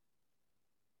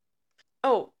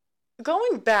 Oh,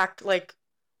 going back, like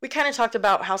we kind of talked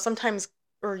about how sometimes,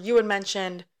 or you had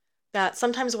mentioned that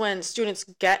sometimes when students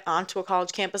get onto a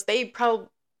college campus, they probably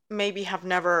maybe have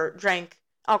never drank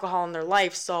alcohol in their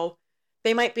life. So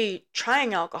they might be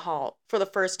trying alcohol for the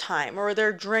first time, or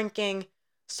they're drinking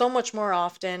so much more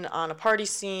often on a party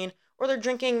scene, or they're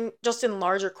drinking just in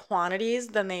larger quantities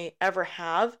than they ever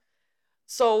have.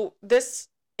 So this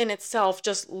in itself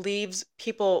just leaves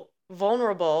people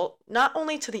vulnerable not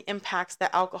only to the impacts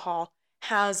that alcohol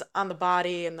has on the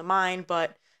body and the mind,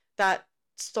 but that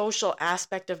social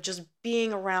aspect of just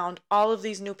being around all of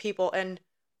these new people and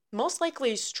most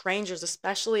likely strangers,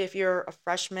 especially if you're a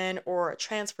freshman or a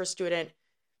transfer student.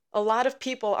 A lot of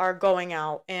people are going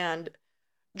out and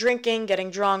drinking, getting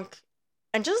drunk,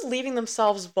 and just leaving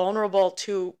themselves vulnerable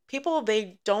to people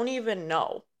they don't even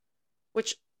know,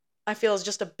 which I feel is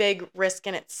just a big risk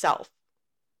in itself.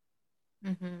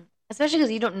 Especially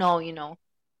because you don't know,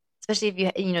 especially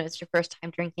if it's your first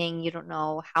time drinking, you don't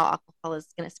know how alcohol is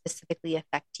going to specifically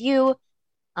affect you.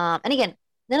 And again,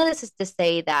 none of this is to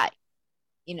say that,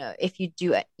 if you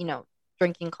do it,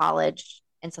 drink in college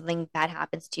and something bad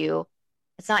happens to you,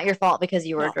 it's not your fault because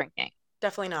you were No, drinking.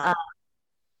 definitely Uh, not.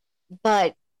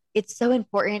 but it's so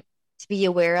important to be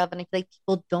aware of. And I feel like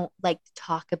people don't like to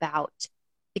talk about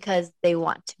because they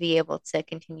want to be able to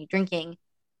continue drinking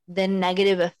the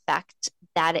negative effect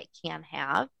that it can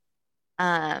have.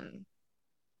 Um,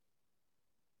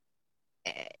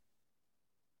 eh,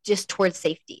 just towards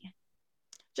safety.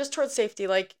 Just towards safety,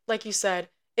 like you said,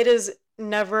 it is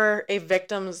never a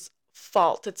victim's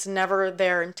fault. It's never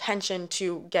their intention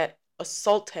to get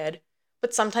assaulted,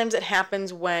 but sometimes it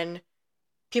happens when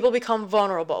people become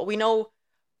vulnerable. We know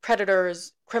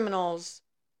predators, criminals,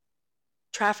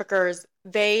 traffickers,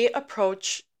 they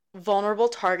approach vulnerable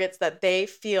targets that they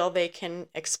feel they can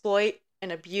exploit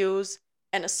and abuse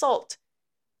and assault.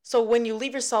 So when you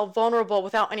leave yourself vulnerable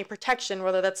without any protection,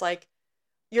 whether that's like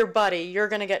your buddy, you're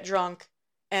going to get drunk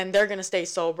and they're going to stay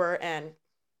sober and,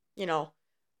 you know,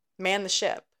 man the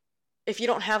ship. If you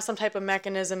don't have some type of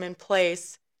mechanism in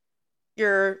place,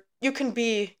 you can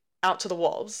be out to the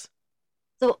wolves.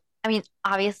 So, I mean,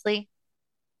 obviously,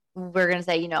 we're going to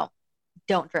say,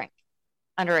 don't drink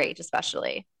underage,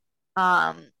 especially.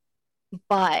 Um,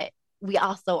 but we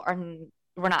also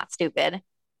we're not stupid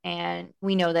and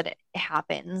we know that it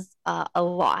happens a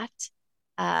lot.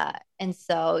 And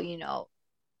so,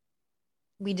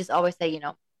 we just always say,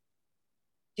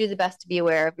 do the best to be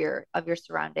aware of your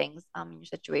surroundings, your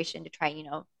situation to try,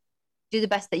 do the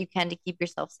best that you can to keep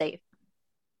yourself safe.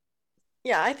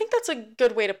 Yeah, I think that's a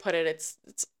good way to put it. It's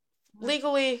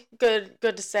legally good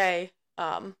to say.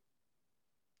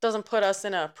 Doesn't put us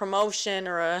in a promotion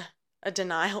or a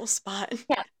denial spot.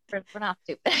 Yeah, we're not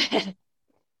stupid.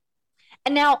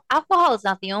 And now, alcohol is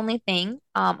not the only thing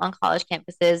on college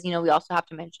campuses. We also have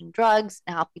to mention drugs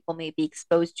and how people may be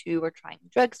exposed to or trying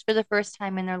drugs for the first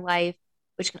time in their life,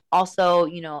 which can also,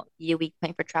 be a weak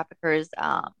point for traffickers,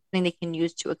 something they can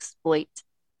use to exploit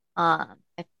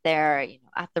if they're,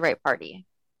 at the right party.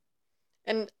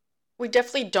 And we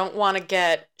definitely don't want to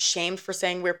get shamed for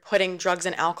saying we're putting drugs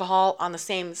and alcohol on the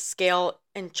same scale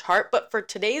and chart, but for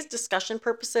today's discussion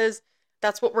purposes,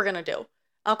 that's what we're going to do.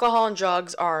 Alcohol and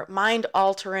drugs are mind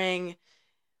altering,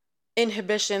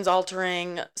 inhibitions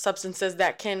altering substances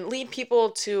that can lead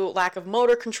people to lack of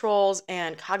motor controls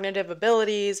and cognitive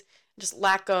abilities, just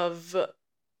lack of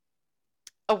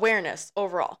awareness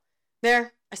overall.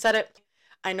 There, I said it.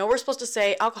 I know we're supposed to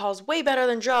say alcohol is way better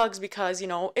than drugs because,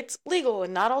 it's legal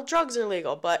and not all drugs are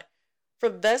legal, but For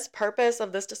this purpose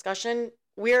of this discussion,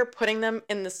 we're putting them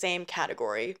in the same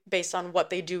category based on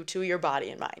what they do to your body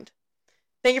and mind.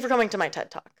 Thank you for coming to my TED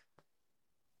Talk.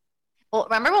 Well,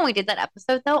 remember when we did that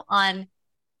episode though on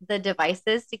the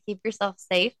devices to keep yourself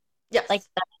safe? Like Yes,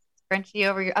 that scrunchie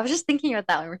over your. I was just thinking about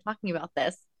that when we were talking about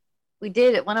this. We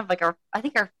did one of like I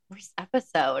think our first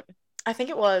episode. I I think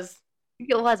it was.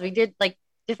 think it was. We did like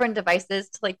different devices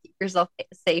to like keep yourself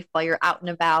safe while you're out and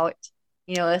about.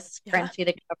 A Yeah. scrunchie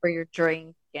to cover your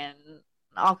drink and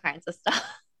all kinds of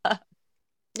stuff.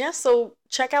 Yeah, so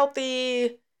check out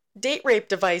the date rape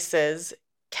devices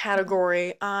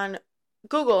category on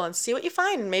Google and see what you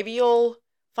find. Maybe you'll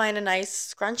find a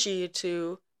nice scrunchie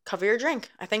to cover your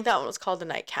drink. I think that one was called a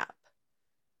nightcap.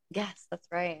 Yes, that's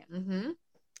right.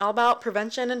 All about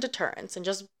prevention and deterrence and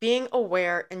just being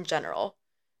aware in general.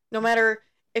 No matter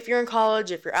if you're in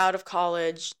college, if you're out of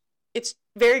college, it's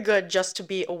very good just to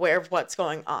be aware of what's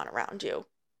going on around you.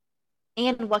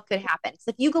 And what could happen.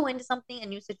 So if you go into something, a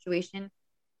new situation,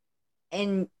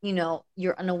 and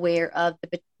you're unaware of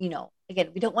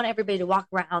again, we don't want everybody to walk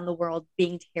around the world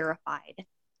being terrified,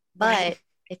 Right. but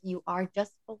if you are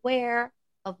just aware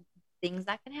of things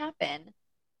that can happen,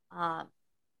 um,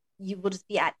 you will just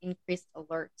be at increased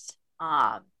alert.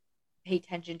 Pay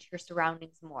attention to your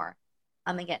surroundings more.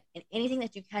 Again, and anything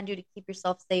that you can do to keep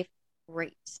yourself safe,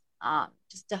 great.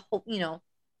 Just to hope,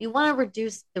 you want to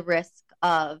reduce the risk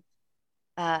of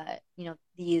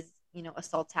these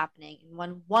assaults happening,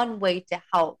 and one way to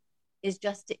help is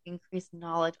just to increase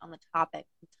knowledge on the topic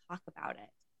and talk about it,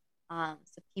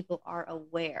 so people are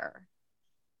aware.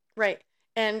 Right.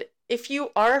 And if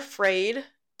you are afraid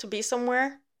to be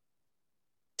somewhere,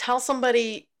 tell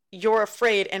somebody you're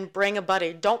afraid and bring a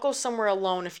buddy. Don't go somewhere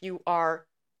alone if you are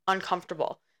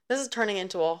uncomfortable. This is turning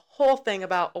into a whole thing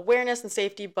about awareness and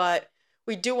safety, but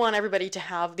we do want everybody to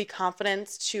have the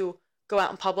confidence to go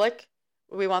out in public.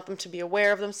 We want them to be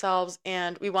aware of themselves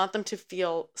and we want them to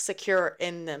feel secure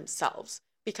in themselves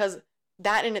because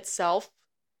that in itself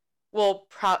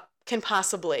can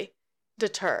possibly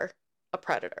deter a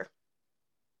predator.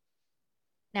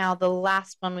 Now, the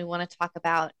last one we want to talk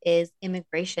about is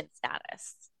immigration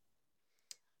status.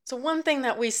 So, one thing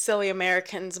that we silly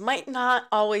Americans might not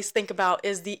always think about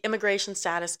is the immigration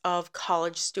status of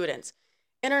college students.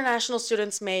 International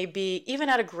students may be even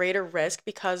at a greater risk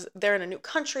because they're in a new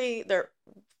country, they're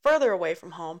further away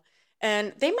from home,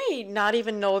 and they may not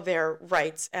even know their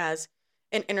rights as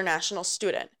an international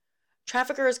student.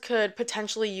 Traffickers could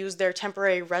potentially use their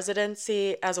temporary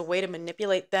residency as a way to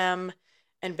manipulate them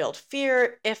and build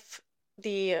fear if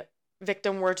the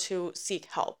victim were to seek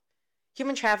help.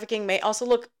 Human trafficking may also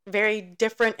look very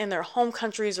different in their home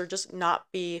countries or just not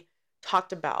be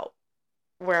talked about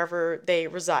wherever they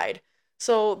reside.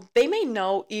 So they may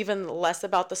know even less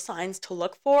about the signs to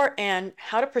look for and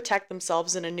how to protect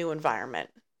themselves in a new environment.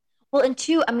 Well, and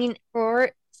two, I mean,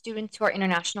 for students who are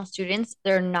international students,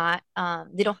 they're not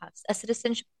they don't have a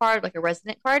citizenship card, like a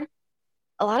resident card.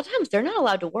 A lot of times they're not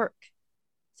allowed to work.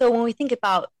 So when we think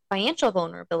about financial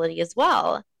vulnerability as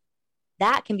well,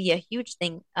 that can be a huge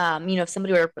thing. If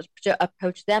somebody were to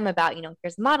approach them about,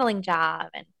 here's a modeling job,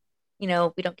 and we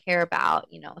don't care about,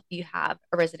 if you have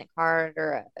a resident card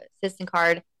or a citizen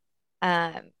card.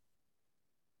 Um,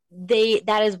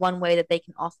 that is one way that they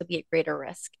can also be at greater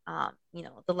risk.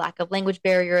 The lack of language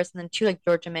barriers, and then two, like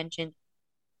Georgia mentioned,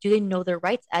 do they know their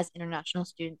rights as international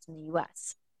students in the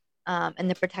U.S. And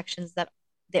the protections that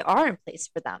they are in place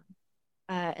for them?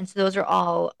 And so those are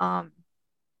all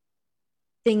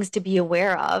things to be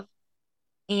aware of.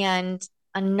 And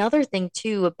another thing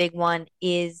too, a big one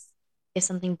is if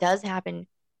something does happen.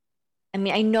 I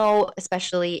mean, I know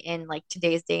especially in like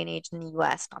today's day and age in the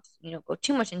US, not to, go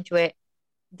too much into it,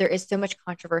 there is so much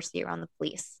controversy around the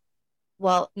police.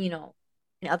 Well, in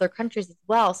other countries as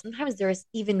well, sometimes there is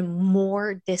even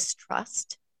more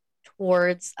distrust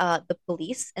towards the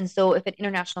police. And so if an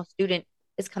international student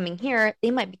is coming here,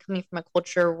 they might be coming from a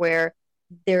culture where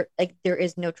there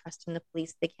is no trust in the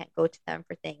police. They can't go to them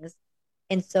for things.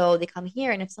 And so they come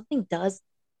here, and if something does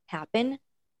happen,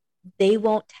 they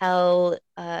won't tell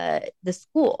the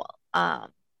school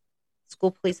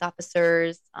police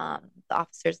officers, the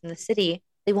officers in the city,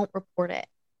 they won't report it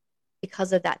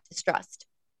because of that distrust.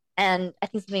 And I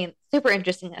think something super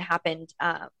interesting that happened,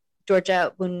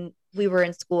 Georgia, when we were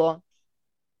in school,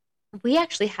 we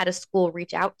actually had a school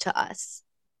reach out to us.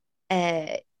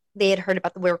 Uh, they had heard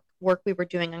about the work we were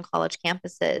doing on college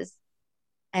campuses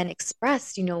and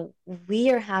expressed, we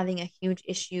are having a huge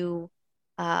issue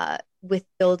with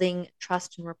building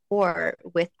trust and rapport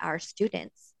with our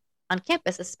students on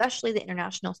campus, especially the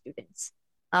international students,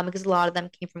 because a lot of them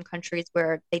came from countries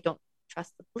where they don't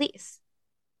trust the police.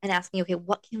 and asking, okay,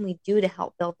 what can we do to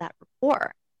help build that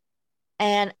rapport?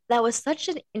 And that was such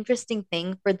an interesting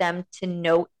thing for them to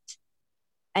note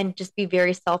and just be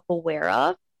very self aware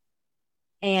of,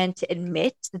 and to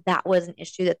admit that that was an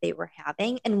issue that they were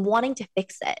having and wanting to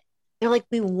fix it. They're like,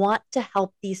 we want to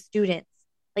help these students.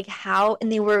 Like, how,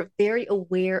 and they were very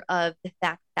aware of the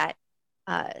fact that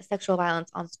sexual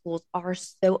violence on schools are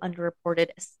so underreported,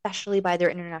 especially by their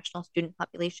international student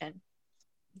population.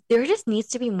 There just needs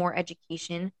to be more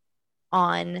education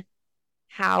on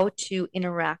how to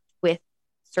interact with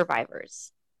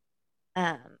survivors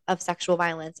of sexual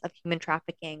violence, of human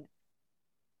trafficking,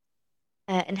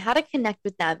 and how to connect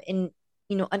with them, and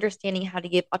understanding how to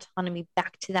give autonomy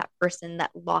back to that person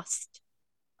that lost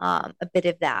a bit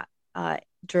of that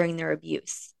during their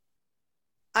abuse.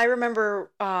 I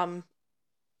remember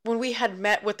when we had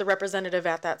met with the representative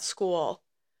at that school,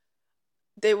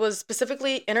 it was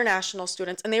specifically international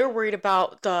students, and they were worried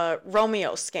about the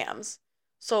Romeo scams.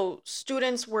 So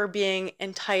students were being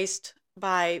enticed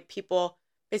by people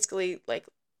basically like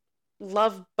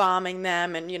love bombing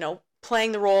them and,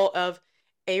 playing the role of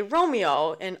a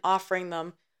Romeo and offering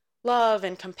them love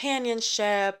and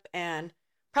companionship and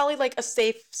probably like a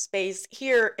safe space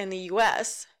here in the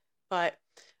US. But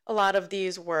a lot of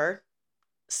these were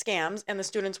scams and the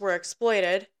students were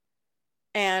exploited,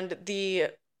 and the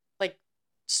like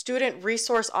student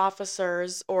resource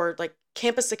officers or like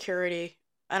campus security,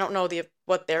 I don't know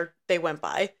what they went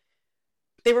by.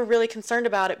 They were really concerned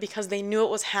about it because they knew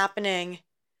it was happening,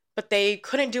 but they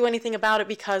couldn't do anything about it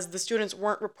because the students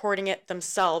weren't reporting it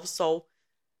themselves. So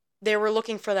they were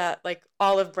looking for that like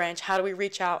olive branch. How do we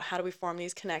reach out? How do we form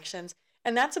these connections?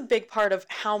 And that's a big part of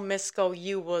how MISCO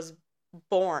U was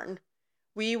born.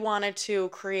 We wanted to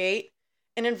create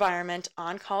an environment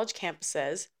on college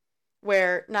campuses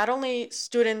where not only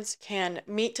students can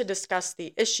meet to discuss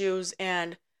the issues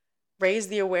and raise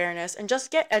the awareness and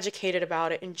just get educated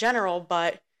about it in general,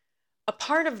 but a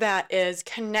part of that is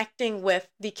connecting with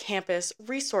the campus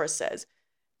resources.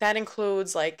 That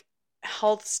includes like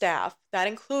health staff, that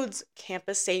includes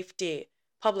campus safety,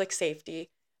 public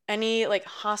safety, any like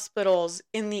hospitals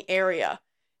in the area,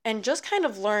 and just kind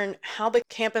of learn how the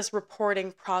campus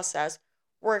reporting process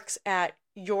works at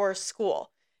your school.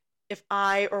 If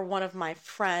I or one of my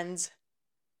friends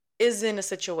is in a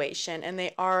situation and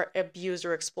they are abused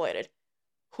or exploited,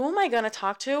 who am I going to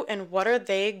talk to and what are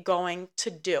they going to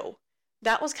do?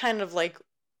 That was kind of like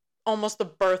almost the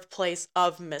birthplace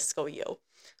of MISCO U.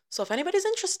 So if anybody's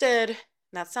interested and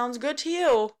that sounds good to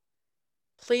you,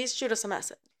 please shoot us a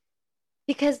message.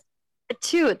 Because,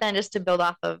 too, then just to build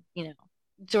off of,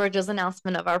 Georgia's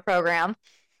announcement of our program,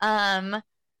 um,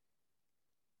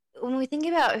 when we think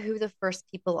about who the first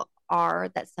people are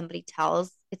that somebody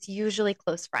tells, it's usually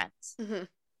close friends. Mm-hmm.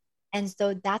 And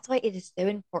so that's why it is so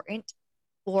important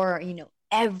for,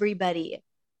 everybody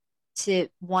to,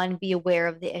 one, be aware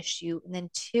of the issue, and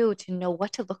then two, to know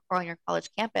what to look for on your college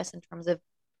campus in terms of,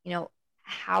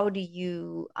 how do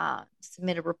you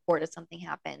submit a report if something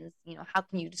happens? How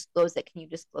can you disclose it? Can you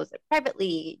disclose it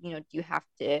privately? Do you have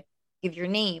to give your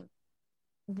name?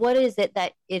 What is it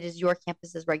that it is your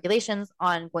campus's regulations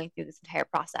on going through this entire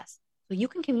process? So you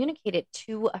can communicate it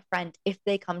to a friend if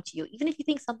they come to you, even if you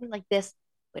think something like this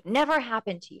would never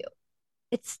happen to you.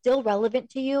 It's still relevant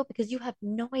to you because you have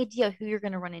no idea who you're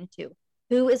going to run into,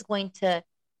 who is going to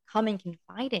come and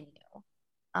confide in you,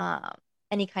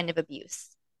 any kind of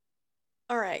abuse.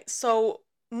 All right, so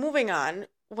moving on,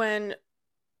 when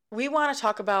we want to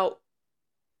talk about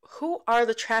who are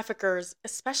the traffickers,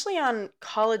 especially on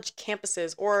college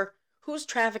campuses, or who's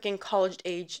trafficking college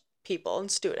age people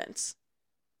and students?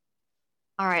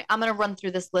 All right, I'm going to run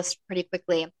through this list pretty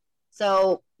quickly.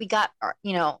 So we got,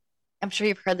 I'm sure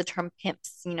you've heard the term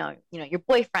pimps. Your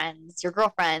boyfriends, your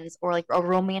girlfriends, or like a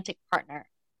romantic partner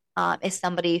is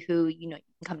somebody who you can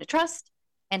come to trust,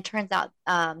 and turns out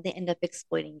they end up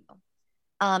exploiting you.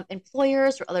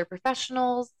 Employers or other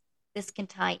professionals. This can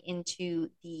tie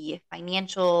into the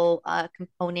financial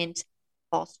component,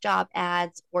 false job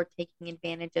ads, or taking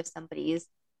advantage of somebody's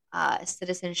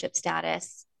citizenship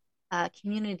status.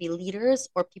 Community leaders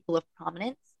or people of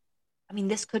prominence. I mean,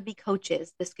 this could be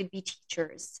coaches, this could be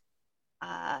teachers,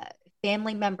 uh,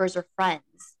 family members or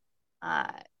friends,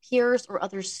 peers or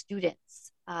other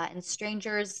students, and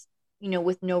strangers,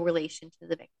 with no relation to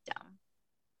the victim.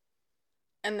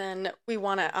 And then we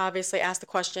want to obviously ask the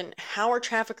question, how are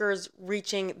traffickers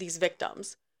reaching these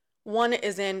victims? One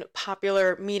is in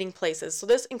popular meeting places. So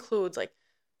this includes like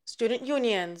student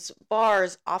unions,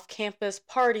 bars, off campus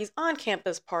parties, on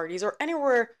campus parties, or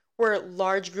anywhere where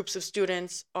large groups of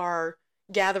students are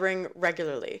gathering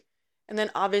regularly. And then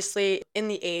obviously in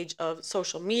the age of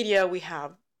social media, we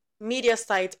have media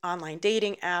sites, online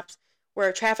dating apps,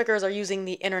 where traffickers are using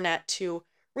the internet to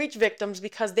reach victims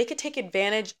because they could take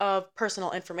advantage of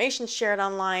personal information shared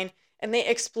online, and they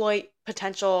exploit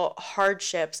potential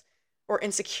hardships or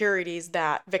insecurities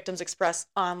that victims express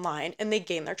online, and they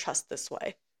gain their trust this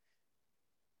way.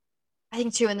 I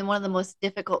think too, and then one of the most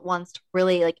difficult ones to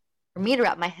really like for me to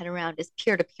wrap my head around is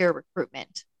peer-to-peer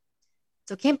recruitment.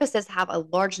 So campuses have a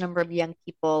large number of young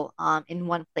people in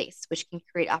one place, which can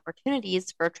create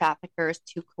opportunities for traffickers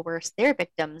to coerce their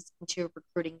victims into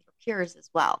recruiting their peers as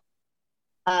well.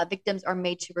 Victims are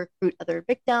made to recruit other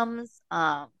victims.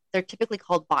 They're typically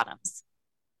called bottoms.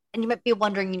 And you might be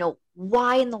wondering,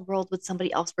 why in the world would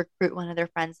somebody else recruit one of their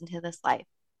friends into this life?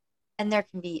 And there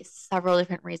can be several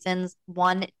different reasons.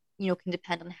 One, can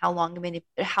depend on how long and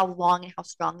how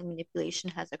strong the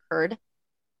manipulation has occurred.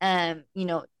 Um, you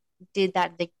know, did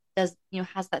that vic- does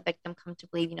has that victim come to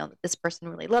believe, that this person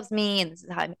really loves me and this is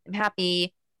how I'm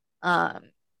happy? Um,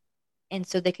 and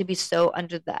so they could be so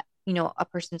under that, a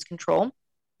person's control.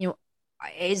 You know,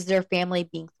 is their family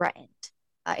being threatened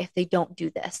if they don't do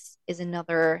this? Is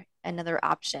another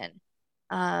option.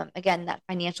 Again, that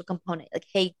financial component, like,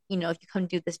 hey, if you come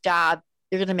do this job,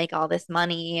 you're gonna make all this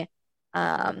money.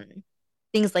 Um,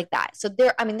 Things like that. So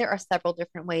there are several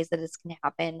different ways that this can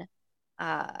happen,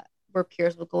 uh, where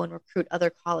peers will go and recruit other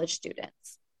college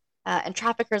students. And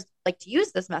traffickers like to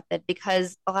use this method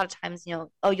because a lot of times,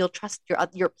 oh, you'll trust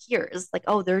your peers, like,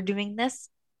 oh, they're doing this,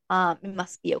 it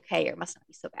must be okay or it must not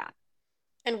be so bad.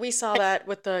 And we saw that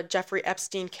with the Jeffrey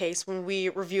Epstein case when we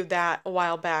reviewed that a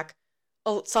while back.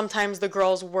 Sometimes the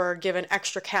girls were given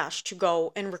extra cash to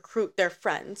go and recruit their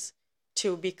friends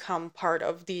to become part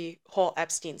of the whole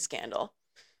Epstein scandal.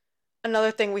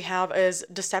 Another thing we have is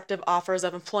deceptive offers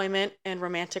of employment and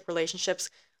romantic relationships.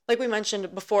 Like we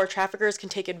mentioned before, traffickers can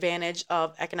take advantage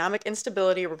of economic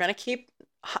instability. We're going to keep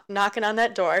knocking on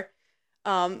that door.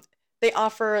 Um, they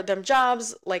offer them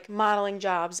jobs like modeling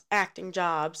jobs, acting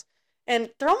jobs,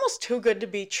 and they're almost too good to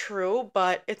be true,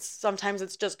 but it's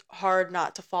just hard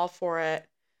not to fall for it.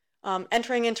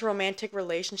 Entering into romantic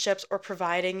relationships or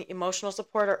providing emotional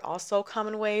support are also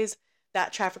common ways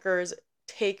that traffickers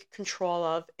take control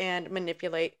of and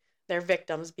manipulate their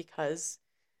victims because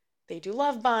they do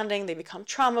love bonding, they become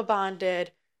trauma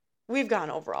bonded. We've gone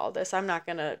over all this. I'm not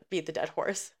going to beat the dead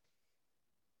horse.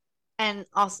 And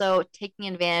also taking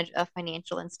advantage of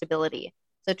financial instability.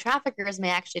 So traffickers may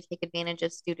actually take advantage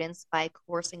of students by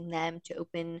coercing them to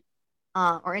open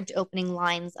or into opening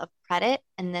lines of credit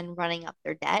and then running up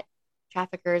their debt.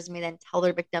 Traffickers may then tell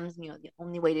their victims, the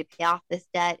only way to pay off this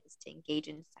debt is to engage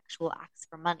in sexual acts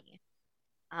for money.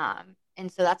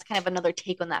 And so that's kind of another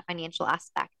take on that financial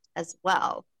aspect as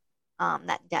well,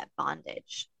 that debt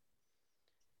bondage.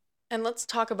 And let's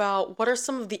talk about what are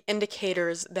some of the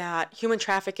indicators that human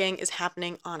trafficking is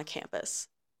happening on a campus.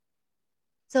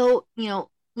 So,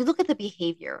 we look at the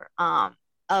behavior of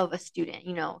a student.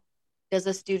 Does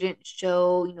a student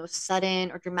show,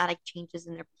 sudden or dramatic changes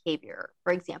in their behavior?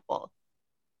 For example,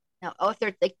 now, if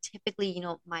they're like typically,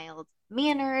 mild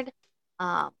mannered,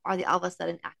 are they all of a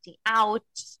sudden acting out?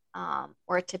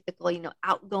 Or a typical,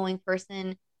 outgoing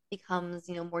person becomes,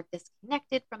 more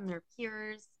disconnected from their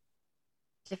peers,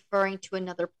 deferring to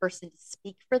another person to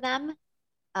speak for them,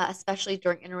 especially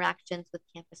during interactions with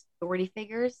campus authority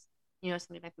figures.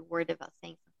 Somebody might be worried about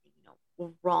saying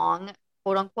something, wrong,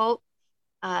 quote unquote,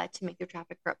 to make their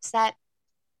trafficker upset.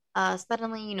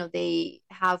 Suddenly, they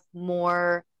have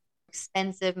more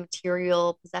expensive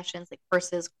material possessions like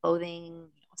purses, clothing,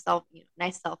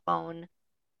 nice cell phone.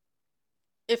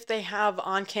 If they have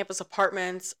on campus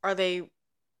apartments, are they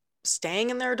staying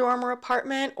in their dorm or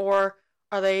apartment, or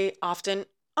are they often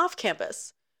off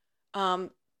campus?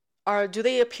 Um, do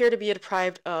they appear to be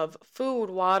deprived of food,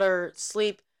 water,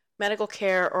 sleep, medical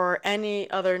care, or any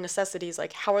other necessities?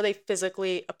 Like, how are they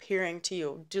physically appearing to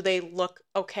you? Do they look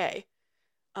okay?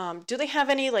 Do they have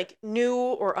any like new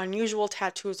or unusual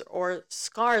tattoos or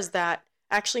scars that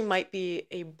actually might be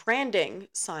a branding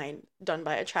sign done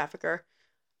by a trafficker?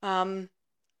 Um,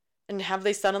 and have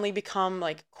they suddenly become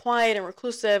like quiet and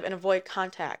reclusive and avoid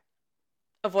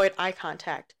eye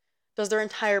contact? Does their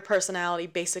entire personality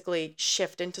basically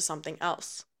shift into something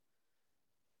else?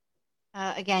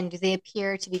 Again, do they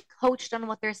appear to be coached on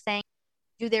what they're saying?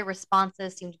 Do their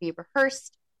responses seem to be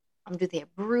rehearsed? Do they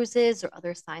have bruises or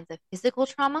other signs of physical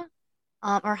trauma?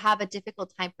 Or have a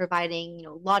difficult time providing,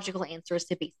 logical answers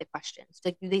to basic questions?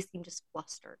 Like, do they seem just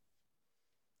flustered?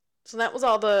 So that was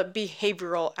all the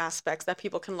behavioral aspects that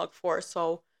people can look for.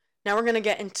 So now we're going to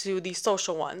get into the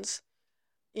social ones.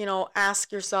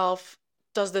 Ask yourself,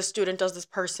 does this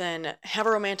person have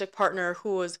a romantic partner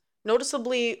who is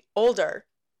noticeably older?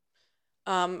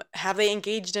 Have they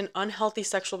engaged in unhealthy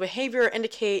sexual behavior,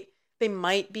 indicate they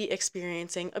might be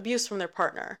experiencing abuse from their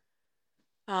partner?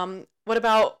 What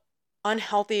about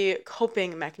unhealthy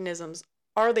coping mechanisms?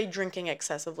 Are they drinking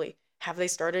excessively? Have they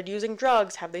started using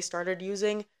drugs? Have they started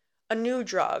using a new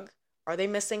drug? Are they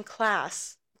missing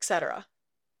class, etc.?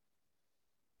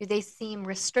 Do they seem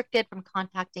restricted from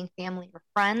contacting family or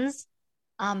friends?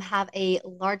 Have a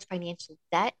large financial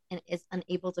debt and is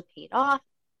unable to pay it off?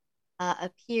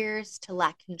 Appears to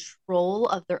lack control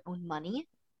of their own money?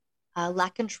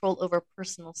 Lack control over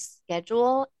personal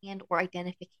schedule and or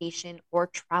identification or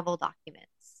travel documents.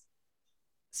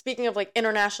 Speaking of like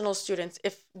international students,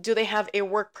 if do they have a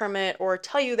work permit or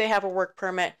tell you they have a work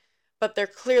permit, but they're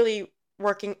clearly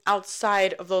working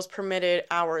outside of those permitted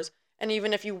hours? And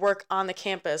even if you work on the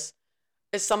campus,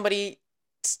 is somebody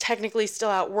technically still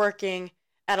out working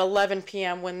at 11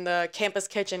 p.m. when the campus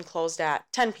kitchen closed at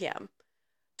 10 p.m.?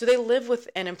 Do they live with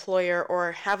an employer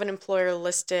or have an employer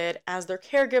listed as their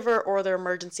caregiver or their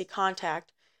emergency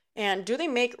contact? And do they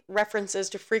make references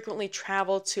to frequently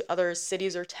travel to other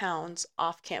cities or towns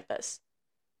off campus?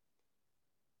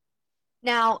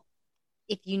 Now,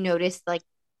 if you notice, like,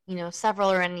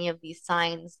 several or any of these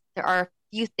signs, there are a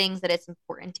few things that it's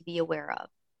important to be aware of.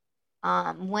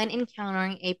 When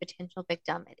encountering a potential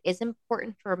victim, it is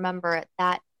important to remember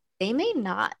that they may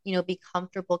not, be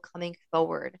comfortable coming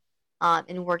forward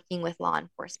and working with law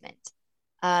enforcement.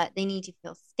 They need to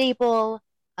feel stable,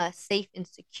 safe, and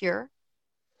secure.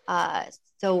 Uh,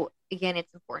 so again,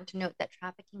 it's important to note that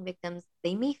trafficking victims,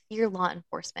 they may fear law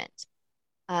enforcement.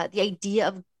 The idea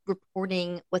of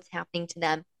reporting what's happening to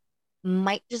them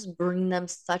might just bring them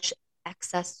such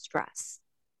excess stress.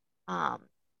 Um,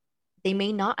 they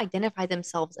may not identify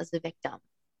themselves as a victim.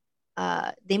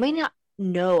 They may not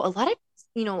know. A lot of,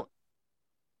 you know,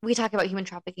 we talk about human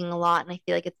trafficking a lot, and I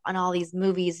feel like it's on all these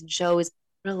movies and shows,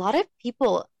 but a lot of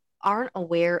people aren't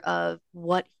aware of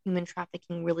what human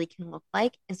trafficking really can look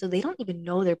like. And so they don't even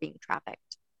know they're being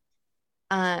trafficked.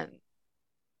 Um,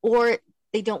 or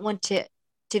they don't want to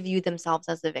view themselves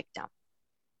as a victim.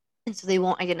 And so they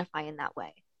won't identify in that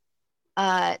way.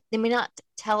 They may not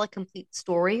tell a complete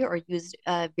story or use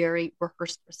very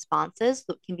rehearsed responses.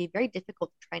 So it can be very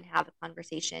difficult to try and have a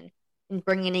conversation and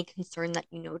bring any concern that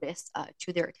you notice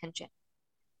to their attention.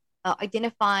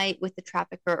 Identify with the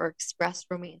trafficker or express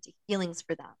romantic feelings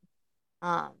for them.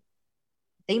 Um,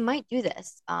 they might do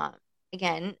this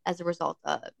again as a result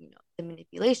of the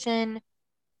manipulation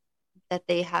that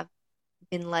they have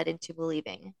been led into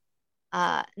believing.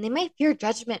 And they might fear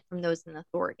judgment from those in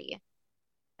authority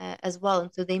as well.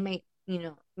 And so they might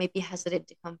be hesitant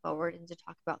to come forward and to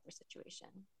talk about their situation.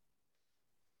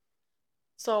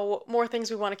 So, more things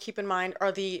we want to keep in mind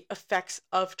are the effects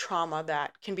of trauma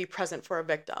that can be present for a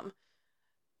victim.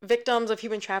 Victims of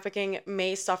human trafficking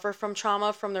may suffer from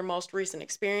trauma from their most recent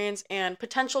experience and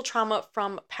potential trauma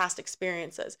from past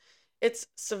experiences. It's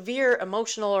severe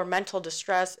emotional or mental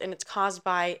distress, and it's caused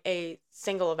by a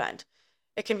single event.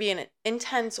 It can be an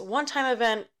intense one time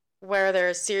event where there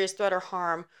is serious threat or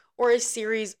harm, or a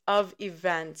series of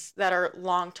events that are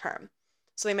long term.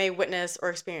 So they may witness or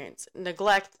experience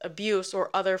neglect, abuse, or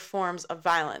other forms of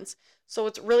violence. So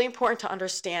it's really important to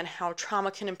understand how trauma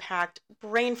can impact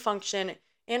brain function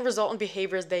and result in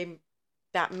behaviors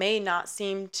that may not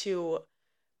seem to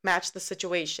match the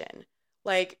situation.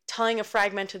 Like telling a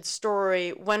fragmented story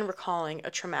when recalling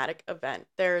a traumatic event.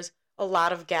 There's a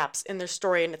lot of gaps in their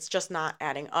story and it's just not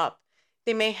adding up.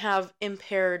 They may have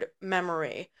impaired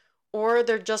memory, or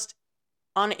they're just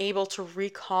unable to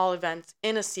recall events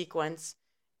in a sequence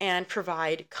and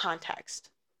provide context.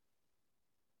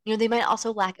 They might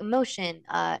also lack emotion,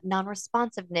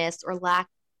 non-responsiveness, or lack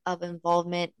of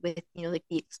involvement with, like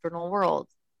the external world,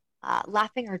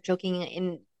 laughing or joking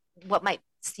in what might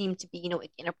seem to be,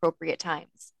 like inappropriate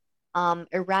times,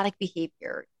 erratic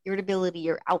behavior, irritability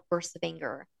or outbursts of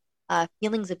anger,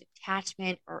 feelings of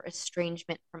detachment or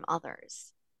estrangement from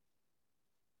others.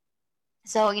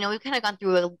 So, we've kind of gone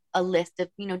through a list of,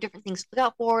 different things to look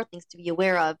out for, things to be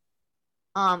aware of.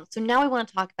 So now we want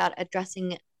to talk about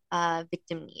addressing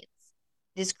victim needs.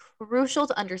 It is crucial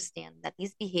to understand that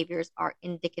these behaviors are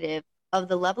indicative of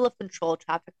the level of control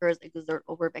traffickers exert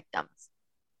over victims,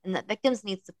 and that victims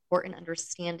need support and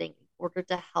understanding in order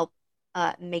to help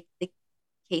make the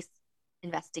case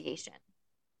investigation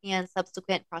and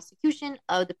subsequent prosecution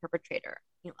of the perpetrator,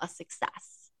 a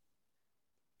success.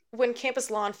 When campus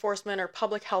law enforcement or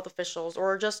public health officials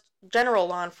or just general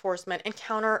law enforcement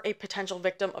encounter a potential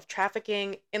victim of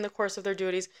trafficking in the course of their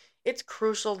duties, it's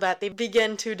crucial that they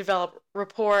begin to develop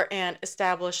rapport and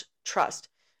establish trust.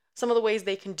 Some of the ways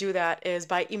they can do that is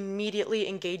by immediately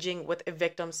engaging with a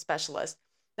victim specialist.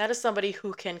 That is somebody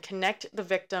who can connect the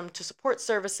victim to support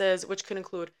services, which could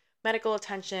include medical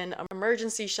attention,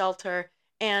 emergency shelter,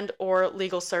 and or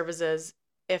legal services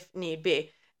if need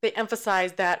be. They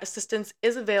emphasize that assistance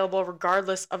is available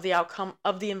regardless of the outcome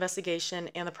of the investigation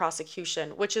and the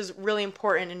prosecution, which is really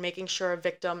important in making sure a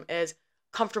victim is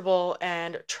comfortable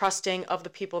and trusting of the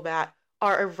people that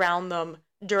are around them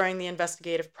during the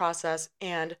investigative process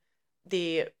and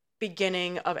the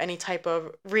beginning of any type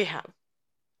of rehab.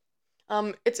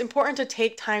 It's important to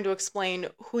take time to explain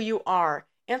who you are,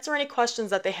 answer any questions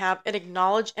that they have, and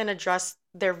acknowledge and address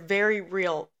their very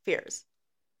real fears.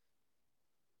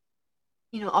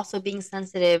 Also being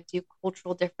sensitive to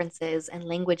cultural differences and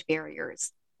language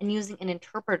barriers and using an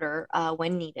interpreter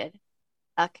when needed,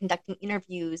 conducting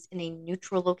interviews in a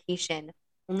neutral location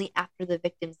only after the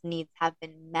victim's needs have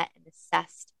been met and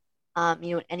assessed,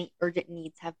 and any urgent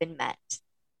needs have been met.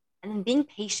 And then being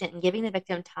patient and giving the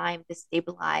victim time to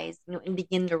stabilize, and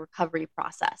begin the recovery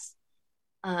process.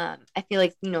 I feel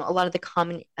like, a lot of the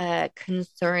common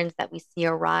concerns that we see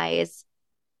arise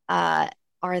uh,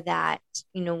 are that,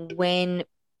 when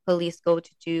police go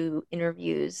to do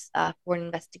interviews for an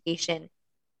investigation,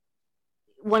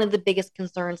 one of the biggest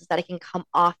concerns is that it can come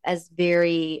off as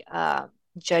very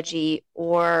judgy,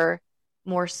 or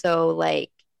more so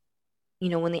like,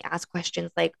 when they ask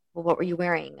questions like, well, what were you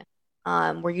wearing?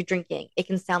 Were you drinking? It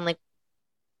can sound like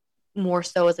more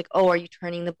so as like, oh, are you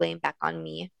turning the blame back on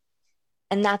me?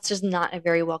 And that's just not a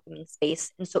very welcoming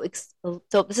space. And so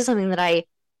this is something that I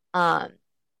um,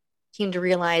 came to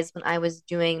realize when I was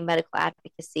doing medical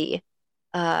advocacy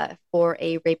for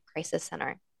a rape crisis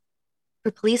center.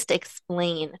 For police to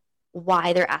explain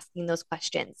why they're asking those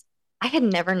questions. I did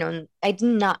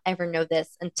not ever know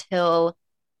this until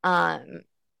um,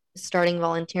 starting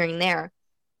volunteering there.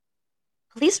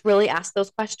 Police really ask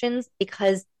those questions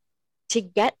because to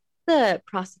get the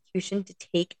prosecution to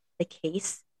take the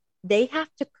case, they have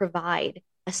to provide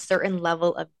a certain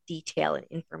level of detail and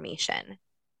information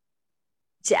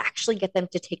to actually get them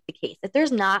to take the case. If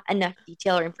there's not enough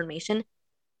detail or information,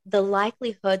 the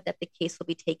likelihood that the case will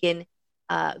be taken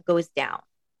goes down.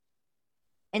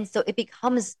 And so it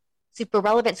becomes super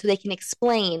relevant so they can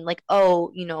explain, like,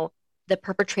 oh, the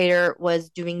perpetrator was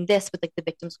doing this with like the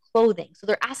victim's clothing. So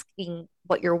they're asking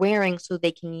what you're wearing so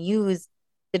they can use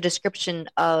the description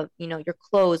of, your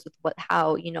clothes with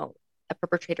how, a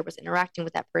perpetrator was interacting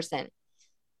with that person,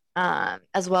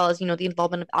 as well as, the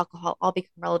involvement of alcohol all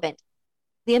become relevant.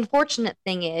 The unfortunate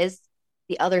thing is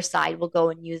the other side will go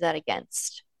and use that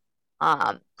against,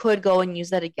 could go and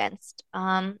use that against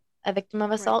a victim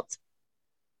of Right. assault.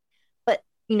 But,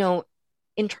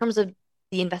 in terms of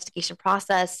the investigation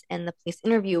process and the police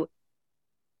interview,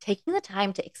 taking the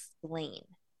time to explain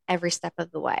every step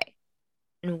of the way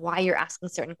and why you're asking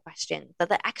certain questions, that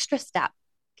the extra step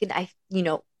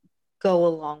go a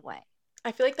long way.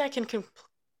 I feel like that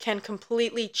can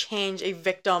completely change a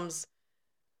victim's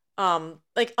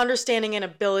like understanding and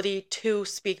ability to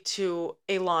speak to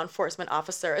a law enforcement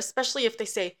officer, especially if they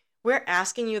say, we're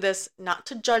asking you this not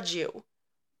to judge you,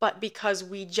 but because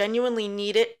we genuinely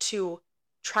need it to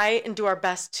try and do our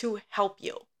best to help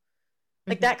you.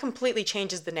 Like Mm-hmm. that completely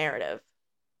changes the narrative.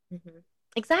 Mm-hmm.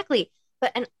 Exactly.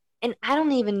 But and I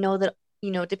don't even know that,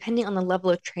 depending on the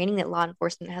level of training that law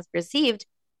enforcement has received,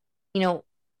 you know,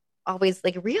 always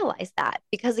like realize that,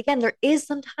 because again, there is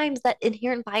sometimes that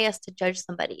inherent bias to judge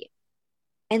somebody.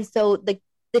 And so the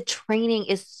training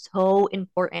is so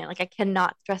important. Like I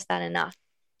cannot stress that enough.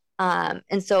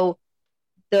 And so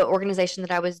the organization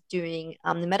that I was doing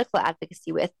the medical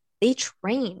advocacy with, they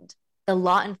trained the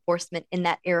law enforcement in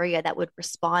that area that would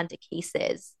respond to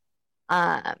cases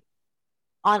um,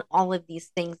 on all of these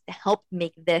things to help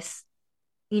make this,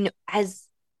 as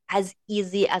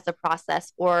easy as a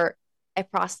process, or a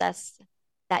process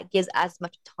that gives as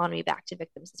much autonomy back to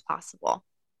victims as possible.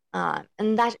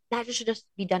 And that should just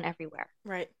be done everywhere.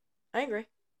 Right. I agree.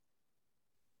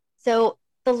 So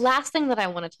the last thing that I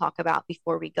want to talk about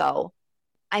before we go,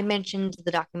 I mentioned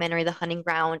the documentary The Hunting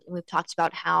Ground, and we've talked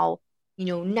about how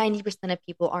 90% of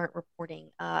people aren't reporting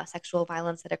sexual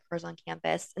violence that occurs on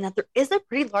campus, and that there is a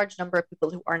pretty large number of people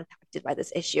who are impacted by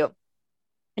this issue.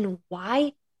 And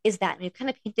why is that? And we've kind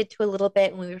of hinted to a little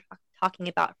bit when we were talking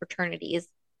about fraternities,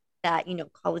 that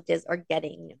colleges are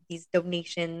getting these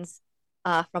donations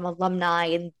from alumni,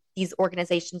 and these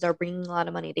organizations are bringing a lot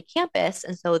of money to campus,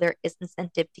 and so there is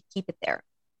incentive to keep it there.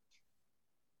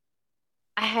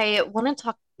 I want to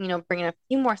talk, bring in a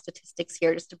few more statistics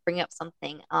here just to bring up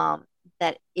something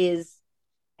that is,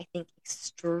 I think,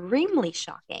 extremely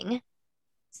shocking.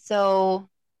 So,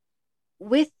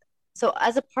 with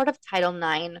as a part of Title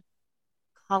IX,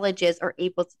 colleges are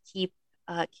able to keep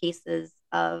cases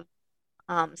of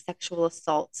sexual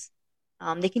assaults,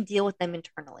 they can deal with them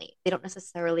internally. They don't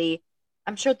necessarily,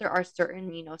 I'm sure there are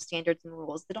certain, standards and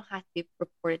rules. They don't have to be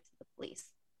reported to the police.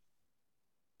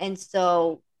 And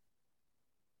so,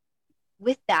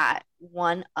 with that,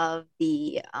 one of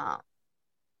the kind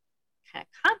of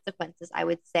consequences, I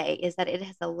would say, is that it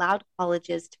has allowed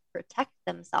colleges to protect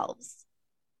themselves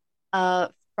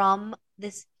from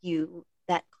this view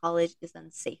that college is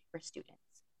unsafe for students.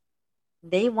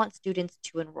 They want students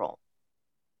to enroll.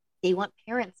 They want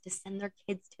parents to send their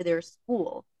kids to their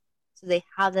school so they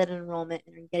have that enrollment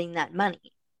and are getting that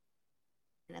money.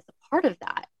 And as a part of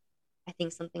that, I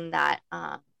think something that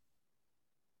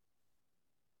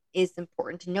is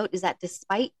important to note is that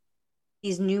despite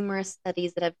these numerous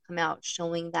studies that have come out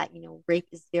showing that rape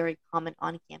is very common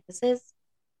on campuses,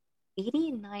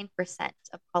 89%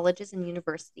 of colleges and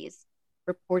universities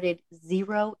reported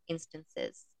zero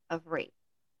instances of rape.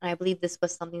 And I believe this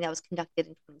was something that was conducted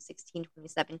in 2016,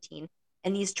 2017,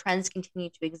 and these trends continue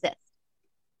to exist.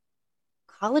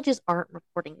 Colleges aren't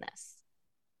reporting this,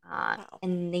 Wow.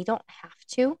 and they don't have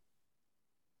to.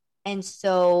 And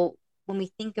so when we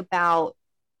think about,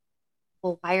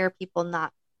 well, why are people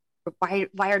not, why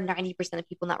are 90% of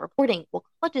people not reporting? Well,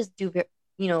 colleges do,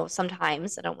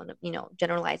 sometimes, I don't want to,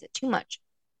 generalize it too much,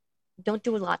 don't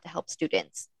do a lot to help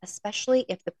students, especially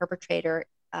if the perpetrator,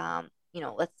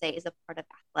 let's say is a part of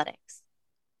athletics.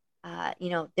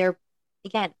 They're,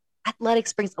 again,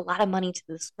 athletics brings a lot of money to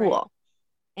the Right. school.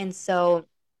 And so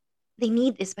they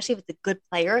need, especially if it's a good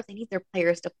player, they need their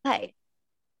players to play.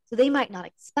 So they might not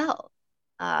expel,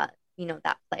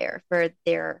 that player for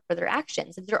their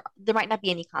actions. There might not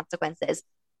be any consequences.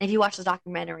 And if you watch the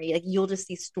documentary, like you'll just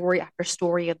see story after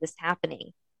story of this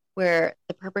happening, where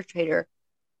the perpetrator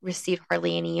received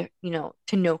hardly any,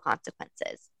 to no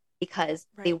consequences because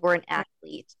they Right. were an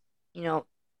athlete. You know,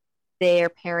 their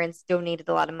parents donated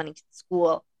a lot of money to the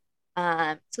school.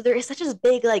 So there is such a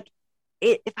big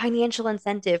financial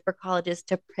incentive for colleges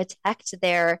to protect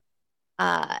their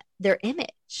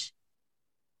image.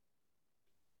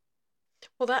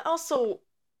 Well, that also,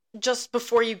 just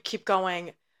before you keep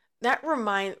going, that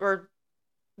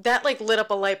like lit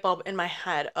up a light bulb in my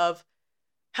head of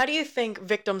how do you think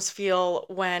victims feel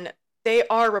when they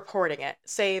are reporting it?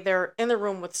 Say they're in the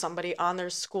room with somebody on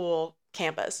their school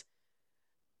campus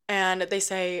and they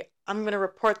say, I'm going to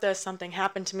report this, something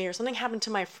happened to me or something happened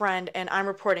to my friend, and I'm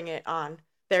reporting it on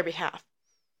their behalf.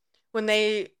 When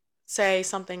they say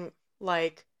something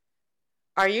like,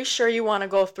 are you sure you want to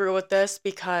go through with this?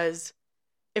 Because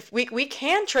if we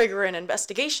can trigger an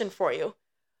investigation for you,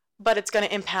 but it's going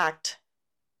to impact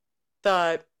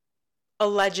the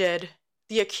alleged,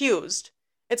 the accused.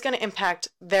 It's going to impact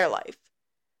their life.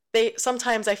 They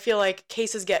sometimes I feel like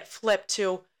cases get flipped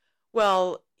to,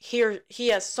 well, he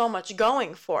has so much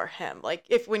going for him. Like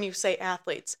if when you say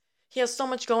athletes, he has so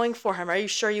much going for him. Are you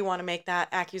sure you want to make that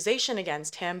accusation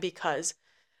against him? Because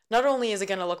not only is it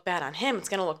going to look bad on him, it's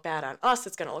going to look bad on us.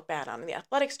 It's going to look bad on the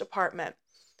athletics department.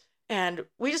 And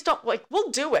we just don't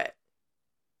we'll do it.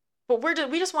 But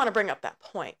we just want to bring up that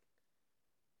point.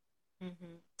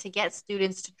 Mm-hmm. To get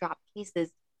students to drop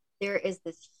cases, there is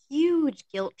this huge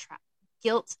guilt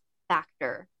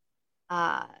factor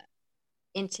uh,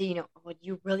 into, oh, do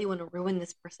you really want to ruin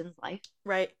this person's life?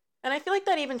 Right. And I feel like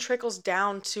that even trickles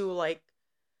down to I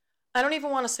don't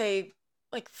even want to say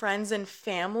like friends and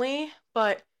family,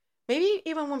 but maybe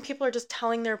even when people are just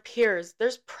telling their peers,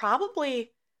 there's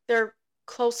probably their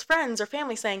close friends or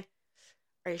family saying,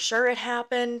 are you sure it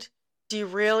happened? Do you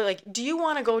really do you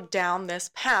want to go down this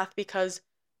path? Because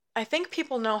I think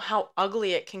people know how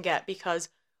ugly it can get because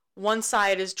one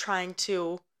side is trying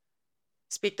to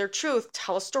speak their truth,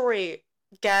 tell a story,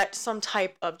 get some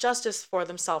type of justice for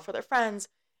themselves, for their friends,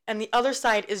 and the other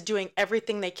side is doing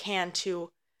everything they can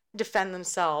to defend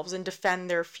themselves and defend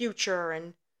their future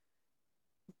and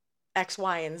X,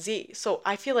 Y, and Z. So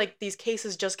I feel like these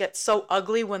cases just get so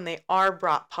ugly when they are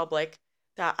brought public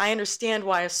that I understand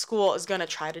why a school is going to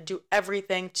try to do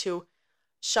everything to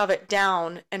shove it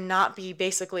down and not be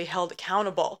basically held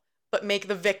accountable, but make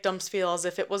the victims feel as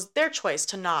if it was their choice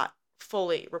to not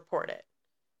fully report it.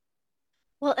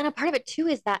 Well, and a part of it too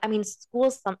is that, I mean,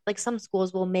 some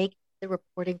schools will make the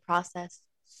reporting process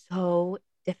so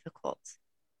difficult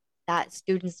that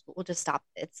students will just stop.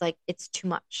 It's like it's too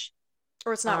much.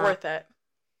 Or it's not Uh, worth it.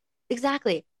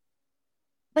 exactly.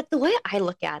 But the way I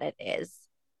look at it is,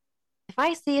 if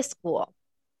I see a school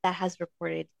that has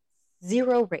reported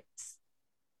zero rapes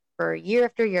for year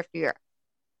after year after year,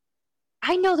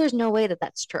 I know there's no way that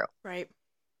that's true. Right.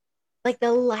 Like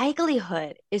the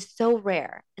likelihood is so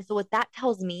rare. And so what that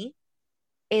tells me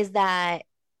is that,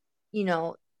 you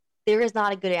know, there is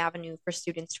not a good avenue for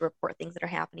students to report things that are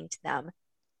happening to them.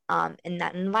 And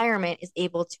that environment is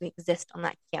able to exist on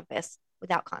that campus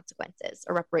without consequences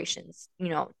or reparations,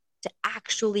 to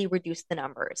actually reduce the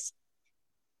numbers.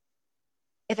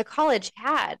 If a college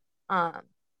had, um,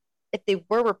 if they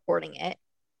were reporting it,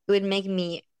 it would make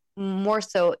me more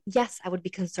so, yes, I would be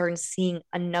concerned seeing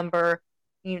a number,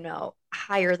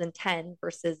 higher than 10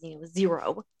 versus,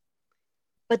 0.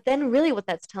 But then really what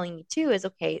that's telling me too is,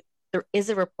 okay, there is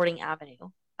a reporting avenue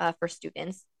for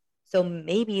students. So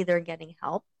maybe they're getting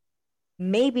help.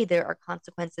 Maybe there are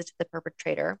consequences to the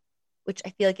perpetrator, which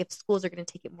I feel like if schools are going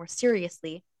to take it more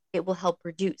seriously, it will help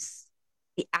reduce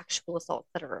the actual assaults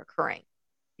that are occurring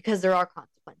because there are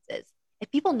consequences.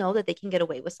 If people know that they can get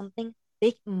away with something,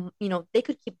 they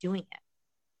could keep doing it.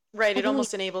 Right. I It think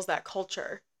almost enables that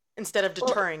culture instead of well,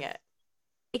 deterring it.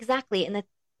 exactly. And that,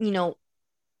 you know,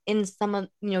 in some of,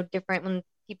 different, when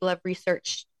people have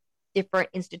researched different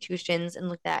institutions and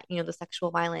looked at, the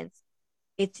sexual violence,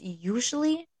 it's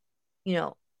usually, you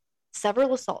know,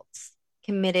 several assaults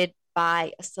committed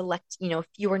by a select,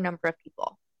 fewer number of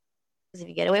people. Because if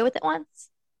you get away with it once,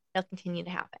 it'll continue to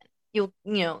happen. You'll,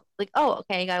 like, oh,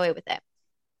 okay, I got away with it.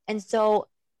 And so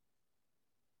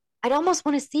I'd almost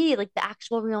want to see like the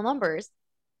actual real numbers.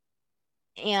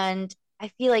 And I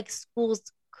feel like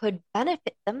schools could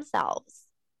benefit themselves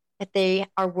if they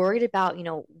are worried about,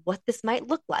 what this might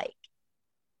look like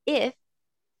if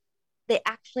they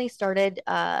actually started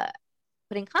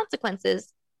putting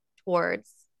consequences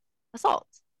towards assault,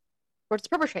 towards the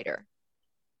perpetrator.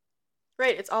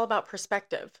 Right. It's all about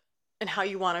perspective and how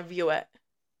you want to view it.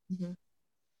 Mhm.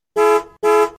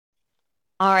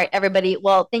 All right, everybody.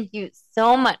 Well, thank you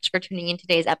so much for tuning in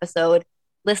today's episode,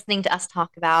 listening to us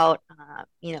talk about,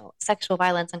 sexual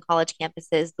violence on college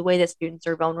campuses, the way that students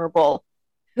are vulnerable,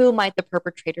 who might the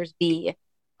perpetrators be,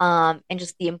 and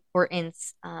just the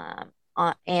importance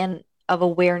and of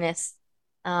awareness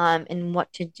and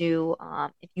what to do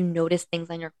if you notice things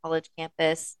on your college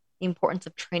campus, the importance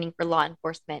of training for law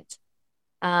enforcement.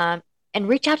 Um, and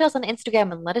reach out to us on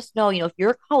Instagram and let us know, if you're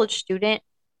a college student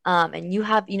and you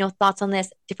have, thoughts on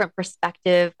this, different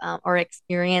perspective or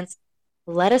experience,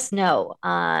 let us know.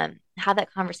 Have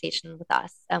that conversation with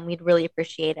us. We'd really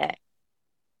appreciate it.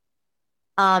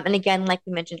 And again, like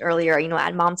we mentioned earlier,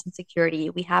 at Moms and Security,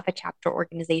 we have a chapter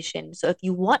organization. So if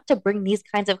you want to bring these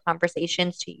kinds of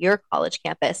conversations to your college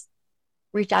campus,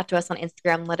 reach out to us on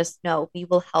Instagram. Let us know. We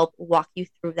will help walk you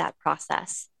through that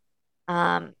process.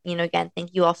 Again,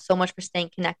 thank you all so much for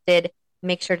staying connected.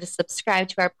 Make sure to subscribe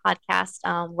to our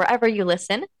podcast wherever you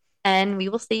listen, and we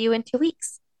will see you in 2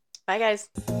 weeks. Bye, guys.